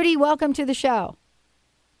 Hey, Judy, welcome to the show.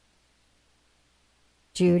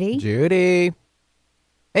 Judy?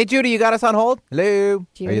 Hey, Judy, you got us on hold? Hello?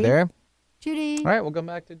 Judy? Are you there? Judy? All right, we'll come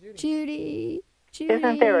back to Judy. Judy?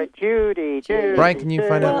 Isn't there a Judy? Brian, can you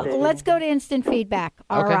find out? Well, let's go to instant feedback.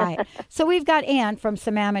 All right. So we've got Ann from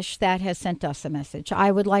Sammamish that has sent us a message.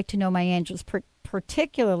 I would like to know my angels,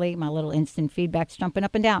 particularly, my little instant feedback's jumping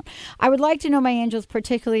up and down. I would like to know my angels,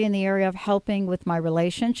 particularly in the area of helping with my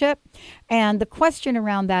relationship. And the question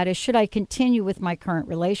around that is, should I continue with my current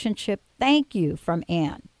relationship? Thank you, from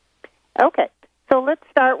Ann. Okay. So let's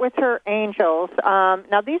start with her angels.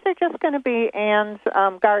 Now, these are just going to be Ann's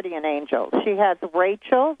guardian angels. She has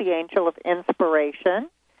Rachel, the angel of inspiration,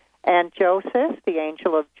 and Joseph, the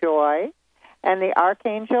angel of joy. And the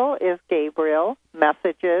archangel is Gabriel,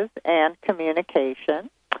 messages and communication.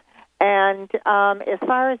 And as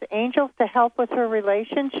far as angels to help with her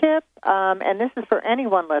relationship, and this is for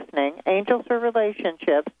anyone listening, angels for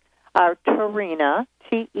relationships are Terina,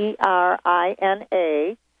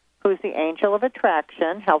 Terina, who's the angel of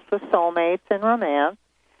attraction, helps with soulmates and romance,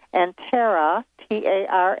 and Tara,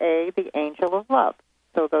 Tara, the angel of love.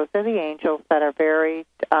 So those are the angels that are very,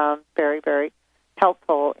 very, very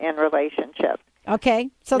helpful in relationships.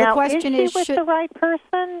 Okay, so now, the question is she with the right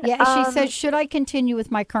person? Yeah, she says, should I continue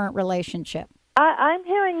with my current relationship? I'm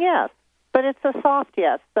hearing yes, but it's a soft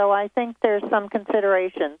yes, so I think there's some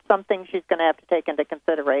consideration, some things she's going to have to take into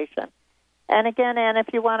consideration. And again, Ann, if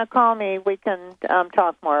you want to call me, we can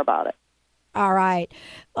talk more about it. All right.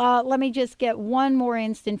 Let me just get one more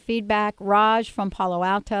instant feedback. Raj from Palo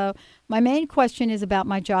Alto. My main question is about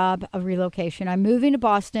my job of relocation. I'm moving to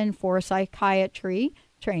Boston for psychiatry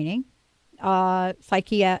training.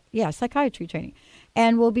 Psychiatry training.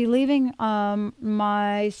 And we'll be leaving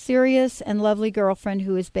my serious and lovely girlfriend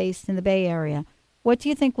who is based in the Bay Area. What do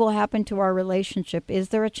you think will happen to our relationship? Is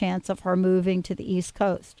there a chance of her moving to the East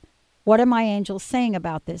Coast? What are my angels saying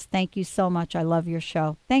about this? Thank you so much. I love your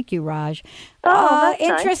show. Thank you, Raj. That's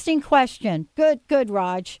interesting nice. Question. Good,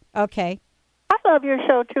 Raj. Okay. I love your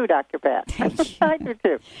show too, Dr. Pat. Thank you. I do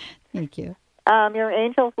too. Thank you. Your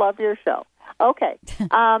angels love your show. Okay.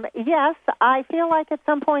 Yes, I feel like at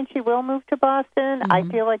some point she will move to Boston. Mm-hmm. I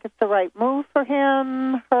feel like it's the right move for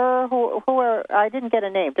him, her, I didn't get a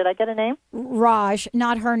name. Did I get a name? Raj,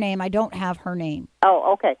 not her name. I don't have her name.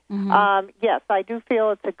 Oh, okay. Mm-hmm. Yes, I do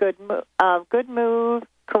feel it's a good move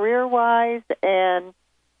career-wise, and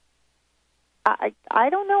I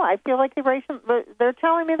don't know. I feel like they're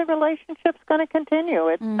telling me the relationship's going to continue.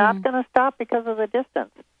 It's not going to stop because of the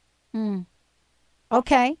distance. Mm.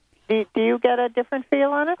 Okay. Do you get a different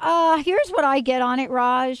feel on it? Here's what I get on it,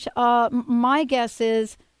 Raj. My guess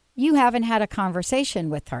is you haven't had a conversation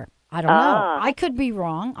with her. I don't know. I could be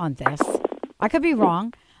wrong on this. I could be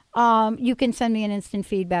wrong. You can send me an instant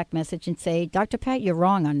feedback message and say, Dr. Pat, you're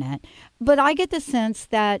wrong on that. But I get the sense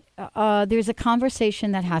that there's a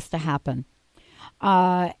conversation that has to happen.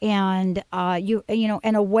 And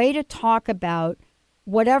a way to talk about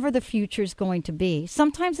whatever the future is going to be.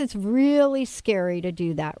 Sometimes it's really scary to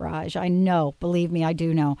do that, Raj. I know. Believe me, I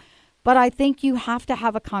do know. But I think you have to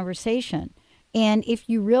have a conversation. And if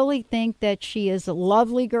you really think that she is a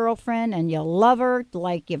lovely girlfriend and you love her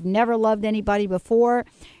like you've never loved anybody before,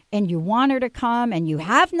 and you want her to come and you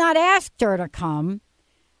have not asked her to come,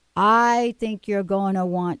 I think you're going to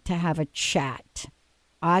want to have a chat.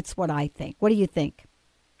 That's what I think. What do you think?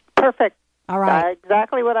 Perfect. All right.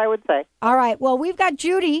 Exactly what I would say. All right. Well, we've got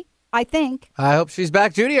Judy, I think. I hope she's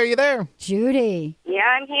back. Judy, are you there? Judy. Yeah,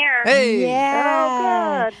 I'm here. Hey.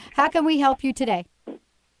 Yeah. Oh, good. How can we help you today?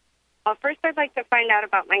 Well, first I'd like to find out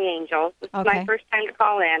about my angels. This is my first time to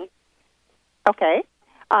call in. Okay.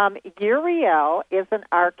 Uriel is an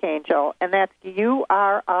archangel, and that's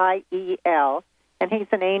Uriel, and he's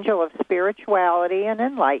an angel of spirituality and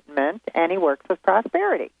enlightenment, and he works with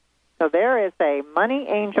prosperity. So there is a money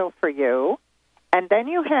angel for you. And then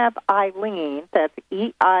you have Eileen, that's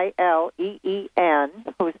Eileen,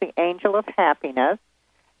 who's the angel of happiness.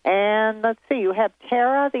 And let's see, you have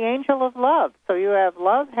Tara, the angel of love. So you have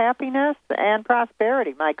love, happiness, and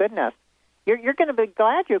prosperity. My goodness. You're going to be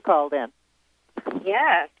glad you called in.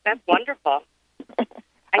 Yes, that's wonderful.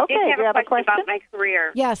 I did have a question about my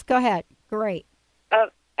career. Yes, go ahead. Great. I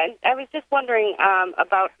was just wondering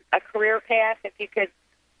about a career path, if you could.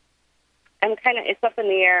 It's up in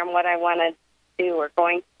the air on what I want to do or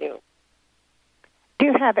going to do. Do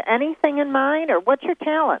you have anything in mind, or what's your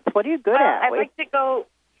talents? What are you good at? I'd like to go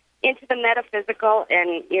into the metaphysical,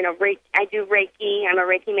 and I do Reiki. I'm a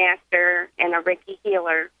Reiki master and a Reiki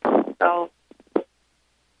healer. So,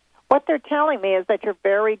 what they're telling me is that you're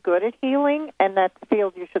very good at healing, and that's the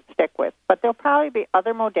field you should stick with. But there'll probably be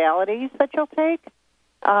other modalities that you'll take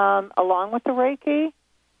along with the Reiki.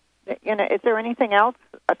 Is there anything else,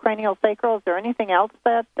 a craniosacral? Is there anything else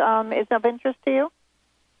that is of interest to you?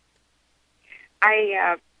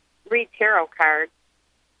 I read tarot cards.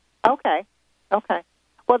 Okay.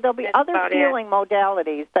 Well, there'll be other healing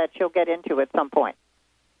modalities that you'll get into at some point.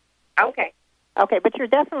 Okay, but you're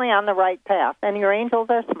definitely on the right path, and your angels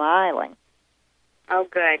are smiling. Oh,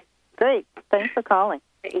 good. Great. Thanks for calling.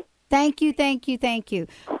 Thank you.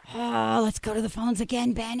 Oh, let's go to the phones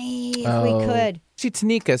again, Benny, if we could.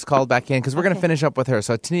 Tanika's called back in because we're going to finish up with her.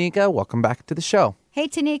 So, Tanika, welcome back to the show. Hey,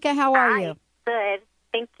 Tanika, how are you? Good.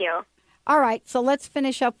 Thank you. All right, so let's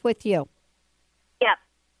finish up with you. Yep.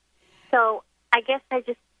 So I guess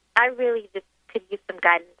I really just could use some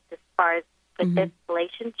guidance as far as with this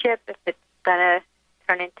relationship, if it's going to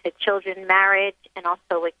turn into children, marriage, and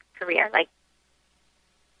also with career. Like,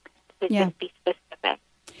 just be specific.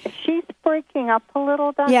 She's breaking up a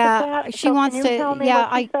little, Dr. Pat. She wants to.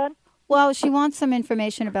 Said? Well, she wants some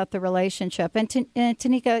information about the relationship. And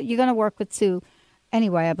Tanika, you're going to work with Sue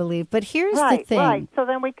anyway, I believe. But here's the thing. Right, so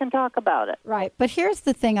then we can talk about it. Right, but here's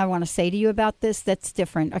the thing I want to say to you about this that's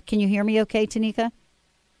different. Can you hear me okay, Tanika?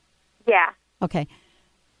 Yeah. Okay.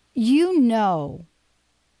 You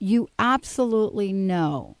absolutely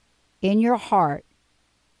know in your heart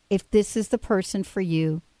if this is the person for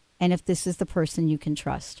you and if this is the person you can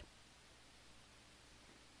trust.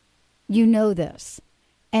 You know this.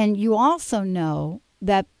 And you also know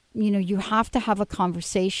that, you have to have a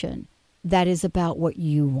conversation that is about what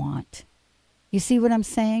you want. You see what I'm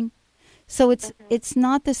saying? So it's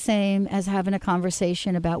not the same as having a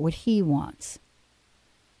conversation about what he wants.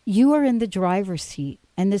 You are in the driver's seat,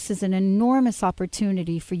 and this is an enormous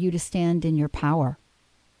opportunity for you to stand in your power.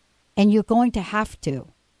 And you're going to have to.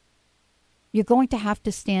 You're going to have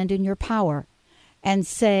to stand in your power and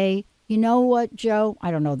say, you know what, Joe?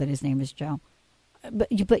 I don't know that his name is Joe.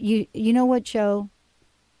 But you know what, Joe?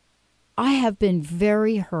 I have been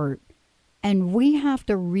very hurt, and we have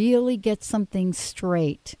to really get something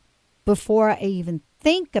straight before I even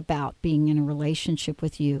think about being in a relationship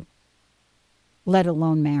with you, let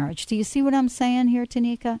alone marriage. Do you see what I'm saying here,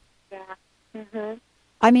 Tanika? Yeah. Mm-hmm.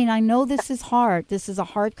 I mean, I know this is hard. This is a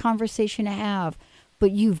hard conversation to have,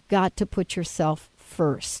 but you've got to put yourself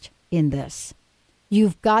first in this.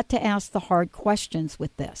 You've got to ask the hard questions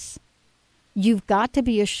with this. You've got to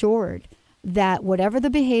be assured that whatever the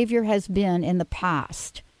behavior has been in the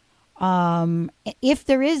past, if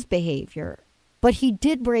there is behavior, but he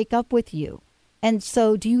did break up with you. And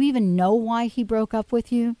so do you even know why he broke up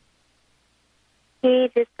with you?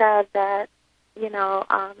 He just said that, we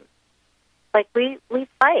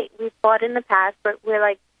fight. We fought in the past, but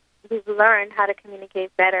we've learned how to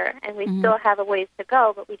communicate better, and we still have a ways to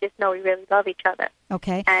go, but we just know we really love each other.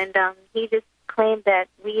 Okay. And he just claimed that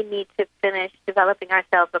we need to finish developing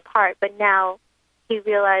ourselves apart, but now he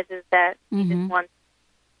realizes that he just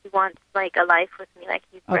wants like a life with me, like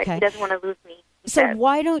he's right. He doesn't want to lose me. So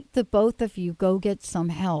why don't the both of you go get some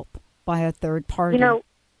help by a third party?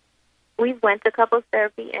 We went to couples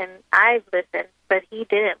therapy, and I've listened, but he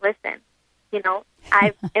didn't listen.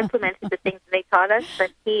 I've implemented the things they taught us,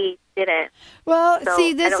 but he didn't. Well, so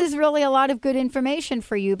see, this is really a lot of good information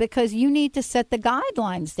for you, because you need to set the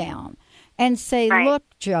guidelines down and say, look,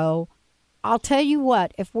 Joe, I'll tell you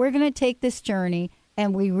what, if we're going to take this journey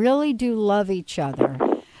and we really do love each other,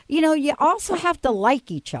 you also have to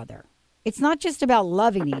like each other. It's not just about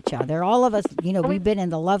loving each other. All of us, we've been in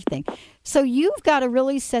the love thing. So you've got to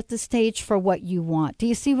really set the stage for what you want. Do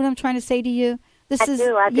you see what I'm trying to say to you? I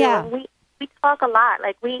do. Yeah. We talk a lot.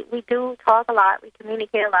 Like, we do talk a lot. We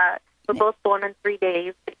communicate a lot. We're both born on 3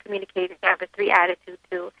 days. We communicate. We have a 3 attitude,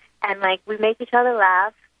 too. And, we make each other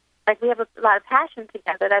laugh. We have a lot of passion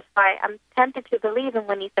together. That's why I'm tempted to believe him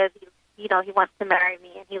when he says he he wants to marry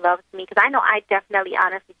me and he loves me, because I know I definitely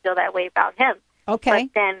honestly feel that way about him. Okay.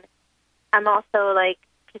 But then I'm also like,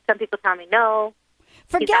 some people tell me no.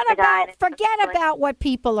 Forget about what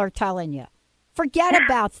people are telling you. Forget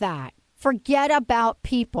about that. Forget about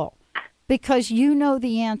people, because you know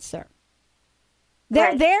the answer.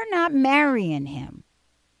 They're not marrying him.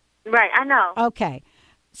 Right, I know. Okay.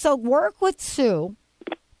 So work with Sue,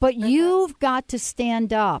 but you've got to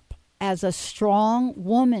stand up as a strong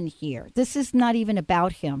woman here. This is not even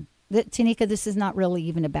about him. Tanika, this is not really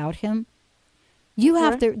even about him. You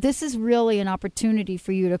have to, this is really an opportunity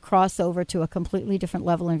for you to cross over to a completely different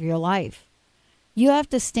level of your life. You have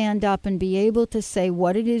to stand up and be able to say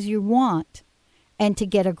what it is you want and to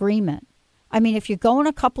get agreement. I mean, if you're going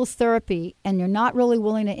to couples therapy and you're not really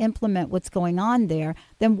willing to implement what's going on there,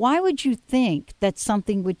 then why would you think that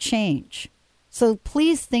something would change? So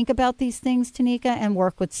please think about these things, Tanika, and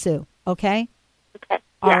work with Sue, okay? Okay.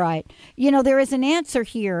 All right. There is an answer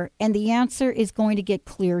here, and the answer is going to get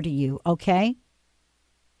clear to you, okay?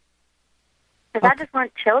 Because I just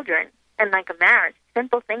want children and, like, a marriage,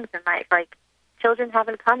 simple things in life. Like, children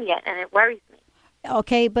haven't come yet, and it worries me.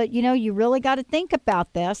 Okay, but, you really got to think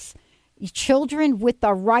about this. Children with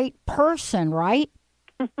the right person, right?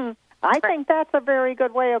 I think that's a very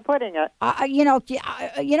good way of putting it. You know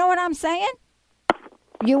what I'm saying?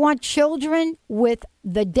 You want children with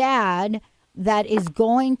the dad that is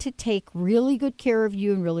going to take really good care of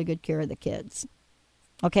you and really good care of the kids.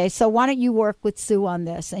 Okay, so why don't you work with Sue on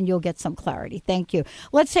this, and you'll get some clarity. Thank you.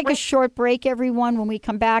 Let's take a short break, everyone. When we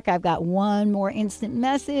come back, I've got one more instant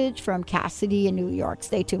message from Cassidy in New York.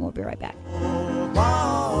 Stay tuned. We'll be right back.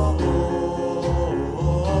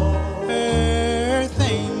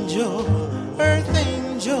 Earth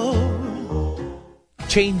Angel.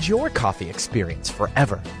 Change your coffee experience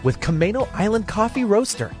forever with Camano Island Coffee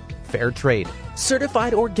Roaster. Fair trade,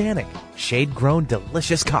 certified organic, shade-grown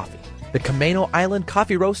delicious coffee. The Camano Island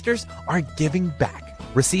Coffee Roasters are giving back.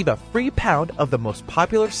 Receive a free pound of the most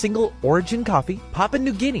popular single origin coffee, Papua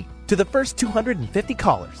New Guinea, to the first 250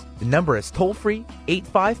 callers. The number is toll-free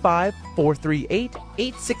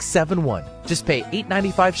 855-438-8671. Just pay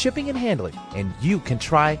 $8.95 shipping and handling, and you can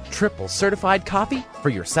try triple certified coffee for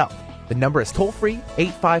yourself. The number is toll-free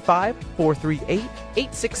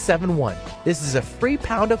 855-438-8671. This is a free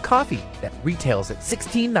pound of coffee that retails at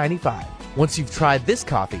 $16.95. Once you've tried this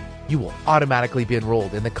coffee, you will automatically be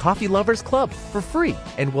enrolled in the Coffee Lovers Club for free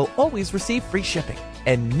and will always receive free shipping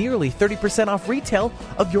and nearly 30% off retail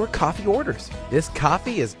of your coffee orders. This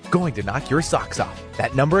coffee is going to knock your socks off.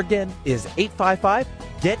 That number again is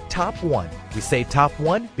 855-GET-TOP1. We say top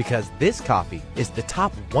one because this coffee is the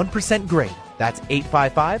top 1% grade. That's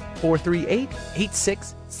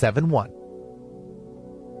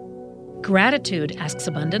 855-438-8671. Gratitude asks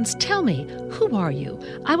Abundance, tell me, who are you?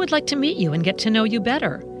 I would like to meet you and get to know you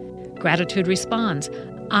better. Gratitude responds,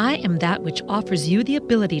 I am that which offers you the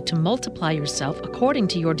ability to multiply yourself according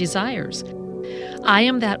to your desires. I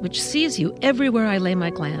am that which sees you everywhere I lay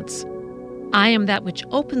my glance. I am that which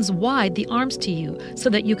opens wide the arms to you so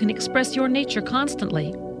that you can express your nature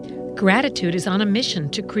constantly. Gratitude is on a mission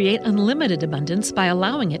to create unlimited abundance by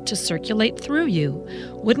allowing it to circulate through you.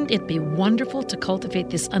 Wouldn't it be wonderful to cultivate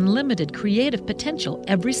this unlimited creative potential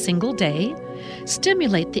every single day?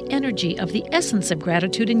 Stimulate the energy of the essence of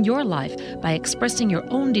gratitude in your life by expressing your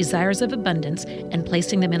own desires of abundance and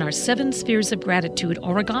placing them in our 7 spheres of gratitude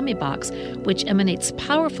origami box, which emanates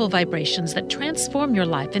powerful vibrations that transform your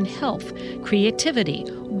life in health, creativity,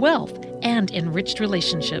 wealth, and enriched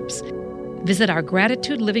relationships. Visit our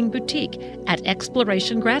Gratitude Living Boutique at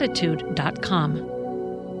ExplorationGratitude.com.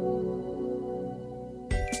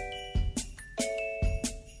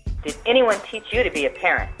 Did anyone teach you to be a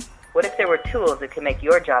parent? What if there were tools that could make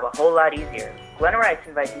your job a whole lot easier? Glenna Rice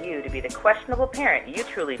invites you to be the questionable parent you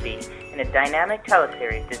truly be in a dynamic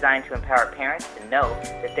teleseries designed to empower parents to know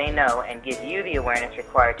that they know and give you the awareness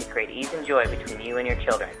required to create ease and joy between you and your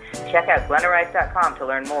children. Check out GlennaRice.com to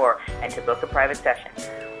learn more and to book a private session.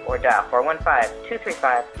 Or dial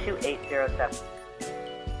 415-235-2807.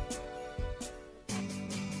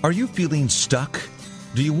 Are you feeling stuck?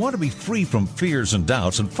 Do you want to be free from fears and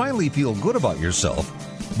doubts and finally feel good about yourself,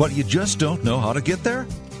 but you just don't know how to get there?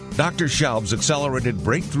 Dr. Schaub's Accelerated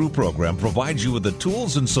Breakthrough Program provides you with the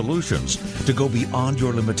tools and solutions to go beyond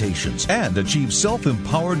your limitations and achieve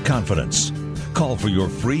self-empowered confidence. Call for your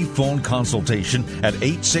free phone consultation at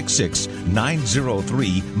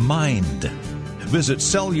 866-903-MIND. Visit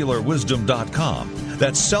cellularwisdom.com.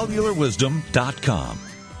 That's cellularwisdom.com.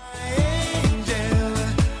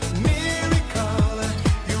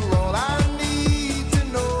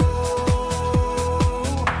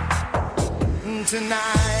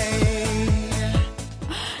 Tonight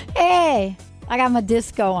I got my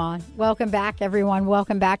disco on. Welcome back, everyone.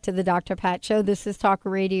 Welcome back to the Dr. Pat Show. This is Talk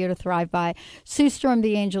Radio to Thrive By. Sue Storm,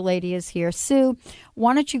 the Angel Lady, is here. Sue,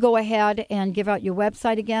 why don't you go ahead and give out your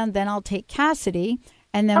website again? Then I'll take Cassidy.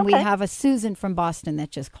 And then we have a Susan from Boston that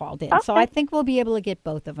just called in. So I think we'll be able to get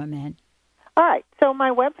both of them in. All right. So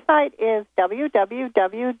my website is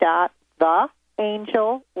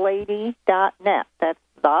www.theangellady.net. That's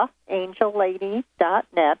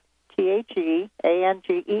theangellady.net.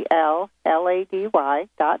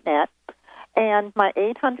 TheAngellLady.net. And my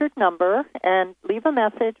 800 number, and leave a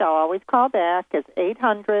message, I'll always call back, is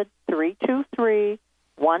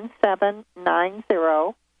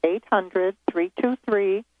 800-323-1790,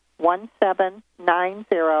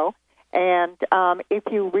 800-323-1790. And if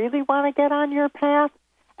you really want to get on your path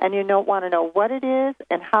and you don't want to know what it is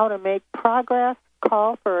and how to make progress,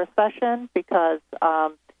 call for a session, because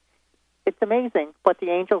it's amazing what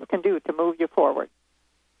the angels can do to move you forward.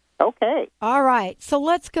 Okay. All right. So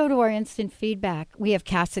let's go to our instant feedback. We have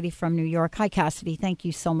Cassidy from New York. Hi, Cassidy. Thank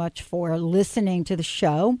you so much for listening to the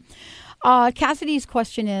show. Cassidy's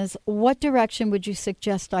question is, what direction would you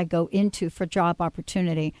suggest I go into for job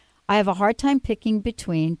opportunity? I have a hard time picking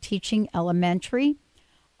between teaching elementary,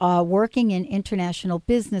 working in international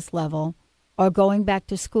business level, or going back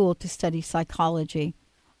to school to study psychology.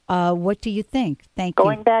 What do you think? Thank you.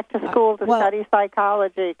 Going back to school to study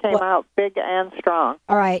psychology came out big and strong.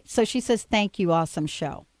 All right. So she says, thank you. Awesome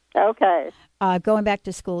show. Okay. Going back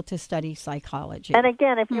to school to study psychology. And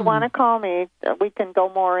again, if you want to call me, we can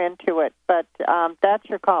go more into it. But that's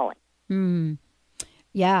your calling.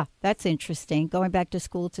 Yeah, that's interesting. Going back to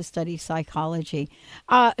school to study psychology.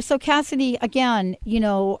 So Cassidy, again,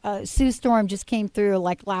 Sue Storm just came through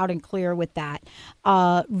like loud and clear with that.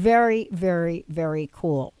 Very, very, very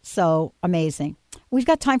cool. So amazing. We've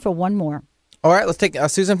got time for one more. All right, let's take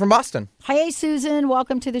Susan from Boston. Hey, Susan.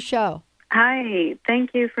 Welcome to the show. Hi.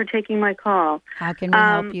 Thank you for taking my call. How can we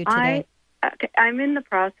help you today? I'm in the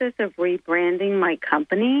process of rebranding my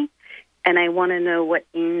company, and I want to know what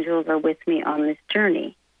angels are with me on this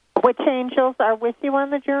journey. Which angels are with you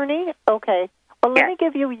on the journey? Okay. Well, let me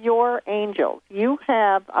give you your angels. You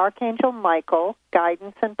have Archangel Michael,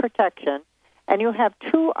 guidance and protection, and you have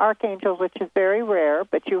two archangels, which is very rare,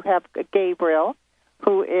 but you have Gabriel,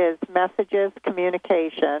 who is messages,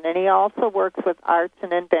 communication, and he also works with arts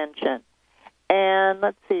and invention. And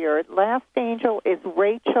let's see, your last angel is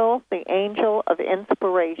Rachel, the angel of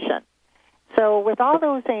inspiration. So with all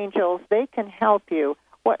those angels, they can help you.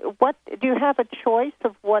 What do you have a choice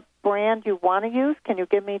of what brand you want to use? Can you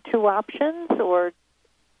give me two options, or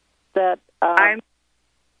that? Go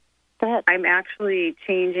ahead. I'm actually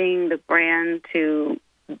changing the brand to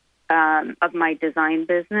of my design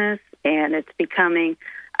business, and it's becoming.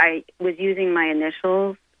 I was using my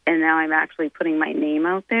initials, and now I'm actually putting my name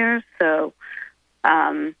out there. So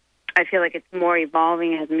I feel like it's more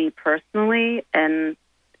evolving as me personally, and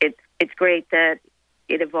it's great that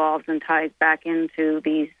it evolves and ties back into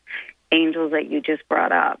these angels that you just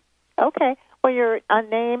brought up. Okay. Well, your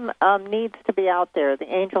name needs to be out there.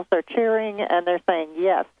 The angels are cheering, and they're saying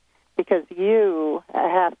yes, because you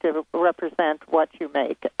have to represent what you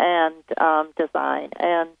make and design.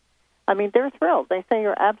 And, I mean, they're thrilled. They say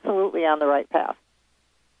you're absolutely on the right path.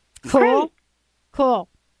 Cool. Great. Cool.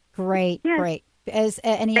 Great. Yes. Great.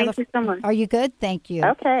 Thank you so much. Are you good? Thank you.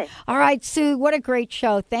 Okay. All right, Sue, what a great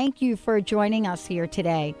show. Thank you for joining us here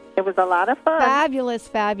today. It was a lot of fun. Fabulous,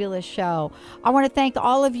 fabulous show. I want to thank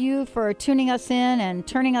all of you for tuning us in and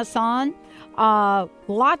turning us on.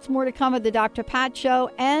 Lots more to come at the Dr. Pat Show.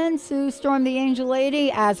 And Sue Storm, the Angel Lady,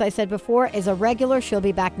 as I said before, is a regular. She'll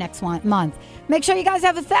be back next month. Make sure you guys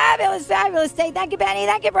have a fabulous, fabulous day. Thank you, Benny.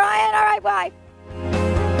 Thank you, Brian. All right, bye.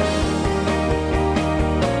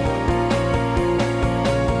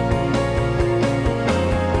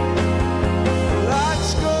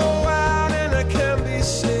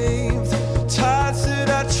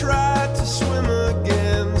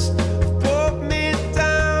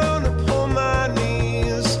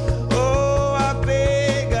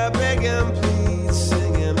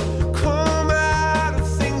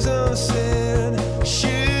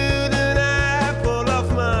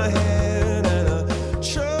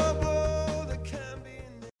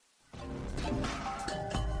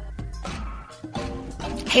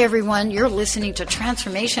 Hey everyone, you're listening to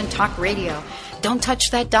Transformation Talk Radio. Don't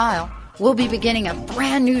touch that dial. We'll be beginning a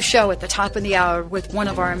brand new show at the top of the hour with one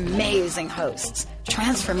of our amazing hosts.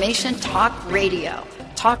 Transformation Talk Radio.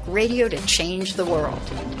 Talk radio to change the world.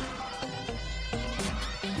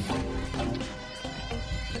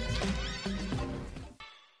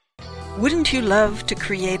 Wouldn't you love to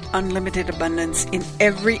create unlimited abundance in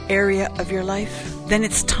every area of your life? Then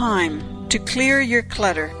it's time to clear your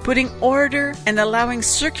clutter, putting order and allowing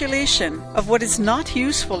circulation of what is not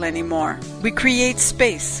useful anymore. We create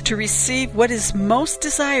space to receive what is most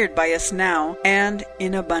desired by us now and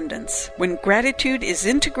in abundance. When gratitude is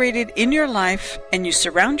integrated in your life and you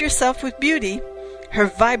surround yourself with beauty, her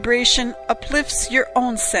vibration uplifts your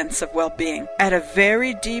own sense of well-being at a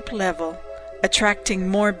very deep level, attracting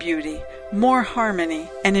more beauty, more harmony,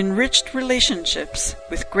 and enriched relationships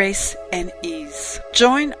with grace and ease.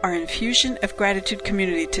 Join our Infusion of Gratitude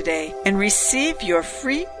community today and receive your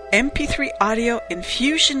free MP3 audio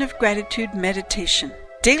Infusion of Gratitude meditation.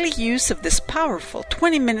 Daily use of this powerful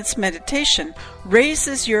 20 minutes meditation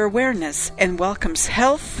raises your awareness and welcomes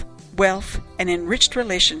health, wealth, and enriched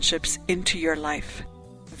relationships into your life.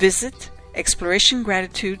 Visit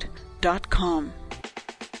ExplorationGratitude.com.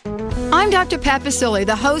 I'm Dr. Pat Baccili,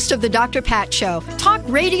 the host of The Dr. Pat Show. Talk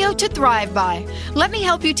radio to thrive by. Let me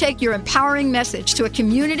help you take your empowering message to a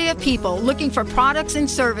community of people looking for products and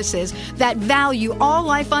services that value all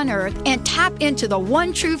life on earth and tap into the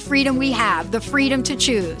one true freedom we have, the freedom to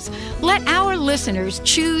choose. Let our listeners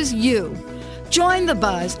choose you. Join the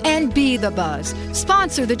buzz and be the buzz.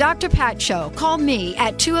 Sponsor The Dr. Pat Show. Call me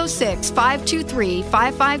at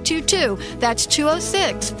 206-523-5522. That's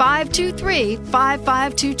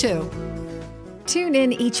 206-523-5522. Tune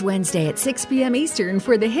in each Wednesday at 6 p.m. Eastern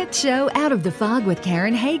for the hit show Out of the Fog with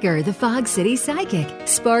Karen Hager, the Fog City Psychic.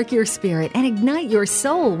 Spark your spirit and ignite your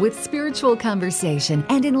soul with spiritual conversation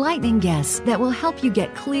and enlightening guests that will help you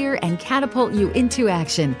get clear and catapult you into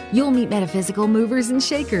action. You'll meet metaphysical movers and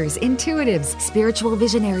shakers, intuitives, spiritual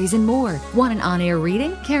visionaries, and more. Want an on-air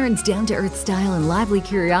reading? Karen's down-to-earth style and lively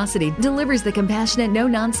curiosity delivers the compassionate,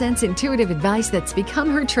 no-nonsense, intuitive advice that's become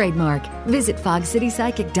her trademark. Visit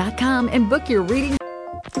fogcitypsychic.com and book your reading.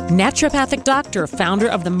 Naturopathic doctor, founder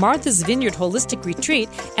of the Martha's Vineyard Holistic Retreat,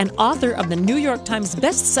 and author of the New York Times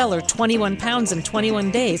bestseller 21 Pounds in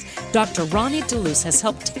 21 Days, Dr. Ronnie DeLuce has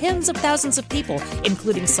helped tens of thousands of people,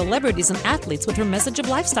 including celebrities and athletes, with her message of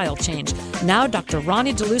lifestyle change. Now Dr.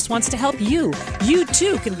 Ronnie DeLuce wants to help you. You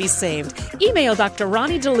too can be saved. Email Dr.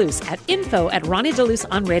 Ronnie DeLuce at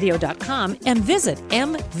info@ronniedeluceonradio.com and visit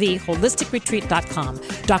mvholisticretreat.com.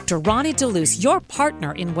 Dr. Ronnie DeLuce, your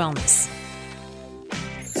partner in wellness.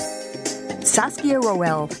 Saskia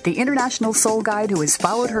Roel, the international soul guide who has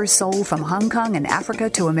followed her soul from Hong Kong and Africa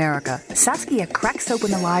to America. Saskia cracks open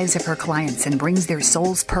the lives of her clients and brings their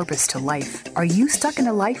soul's purpose to life. Are you stuck in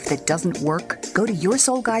a life that doesn't work? Go to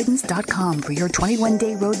yoursoulguidance.com for your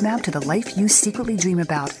 21-day roadmap to the life you secretly dream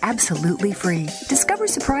about, absolutely free. Discover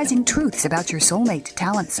surprising truths about your soulmate,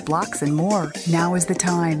 talents, blocks, and more. Now is the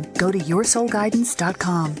time. Go to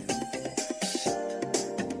yoursoulguidance.com.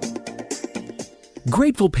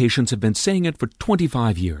 Grateful patients have been saying it for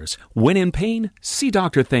 25 years. When in pain, see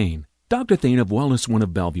Dr. Thane. Dr. Thane of Wellness One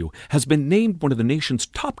of Bellevue has been named one of the nation's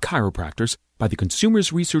top chiropractors by the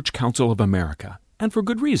Consumers Research Council of America, and for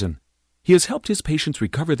good reason. He has helped his patients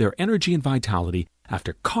recover their energy and vitality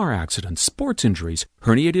after car accidents, sports injuries,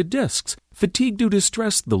 herniated discs, fatigue due to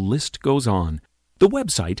stress, the list goes on. The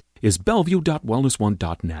website is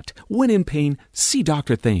bellevue.wellness1.net. When in pain, see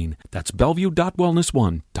Dr. Thane. That's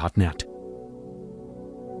bellevue.wellness1.net.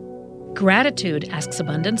 Gratitude asks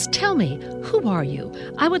Abundance, tell me, who are you?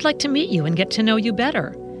 I would like to meet you and get to know you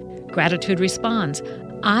better. Gratitude responds,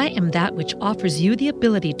 I am that which offers you the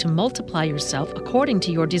ability to multiply yourself according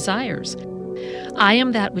to your desires. I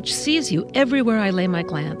am that which sees you everywhere I lay my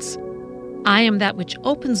glance. I am that which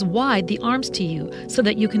opens wide the arms to you so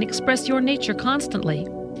that you can express your nature constantly.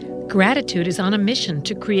 Gratitude is on a mission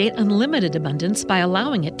to create unlimited abundance by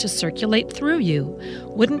allowing it to circulate through you.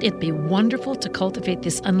 Wouldn't it be wonderful to cultivate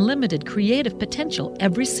this unlimited creative potential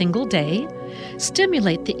every single day?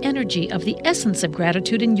 Stimulate the energy of the essence of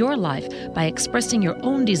gratitude in your life by expressing your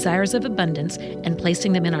own desires of abundance and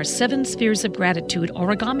placing them in our 7 spheres of gratitude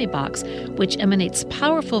origami box, which emanates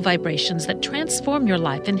powerful vibrations that transform your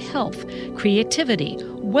life in health, creativity,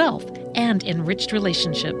 wealth, and enriched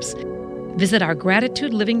relationships. Visit our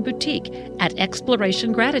Gratitude Living Boutique at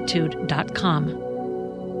ExplorationGratitude.com.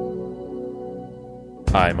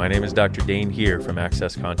 Hi, my name is Dr. Dane here from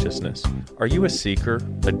Access Consciousness. Are you a seeker,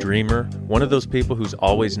 a dreamer, one of those people who's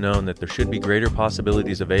always known that there should be greater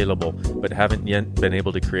possibilities available but haven't yet been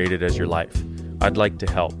able to create it as your life? I'd like to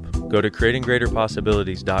help. Go to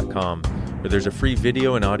CreatingGreaterPossibilities.com, where there's a free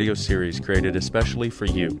video and audio series created especially for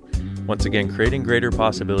you. Once again,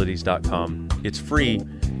 CreatingGreaterPossibilities.com. It's free,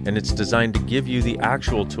 and it's designed to give you the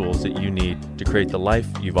actual tools that you need to create the life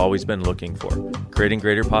you've always been looking for.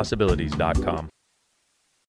 CreatingGreaterPossibilities.com.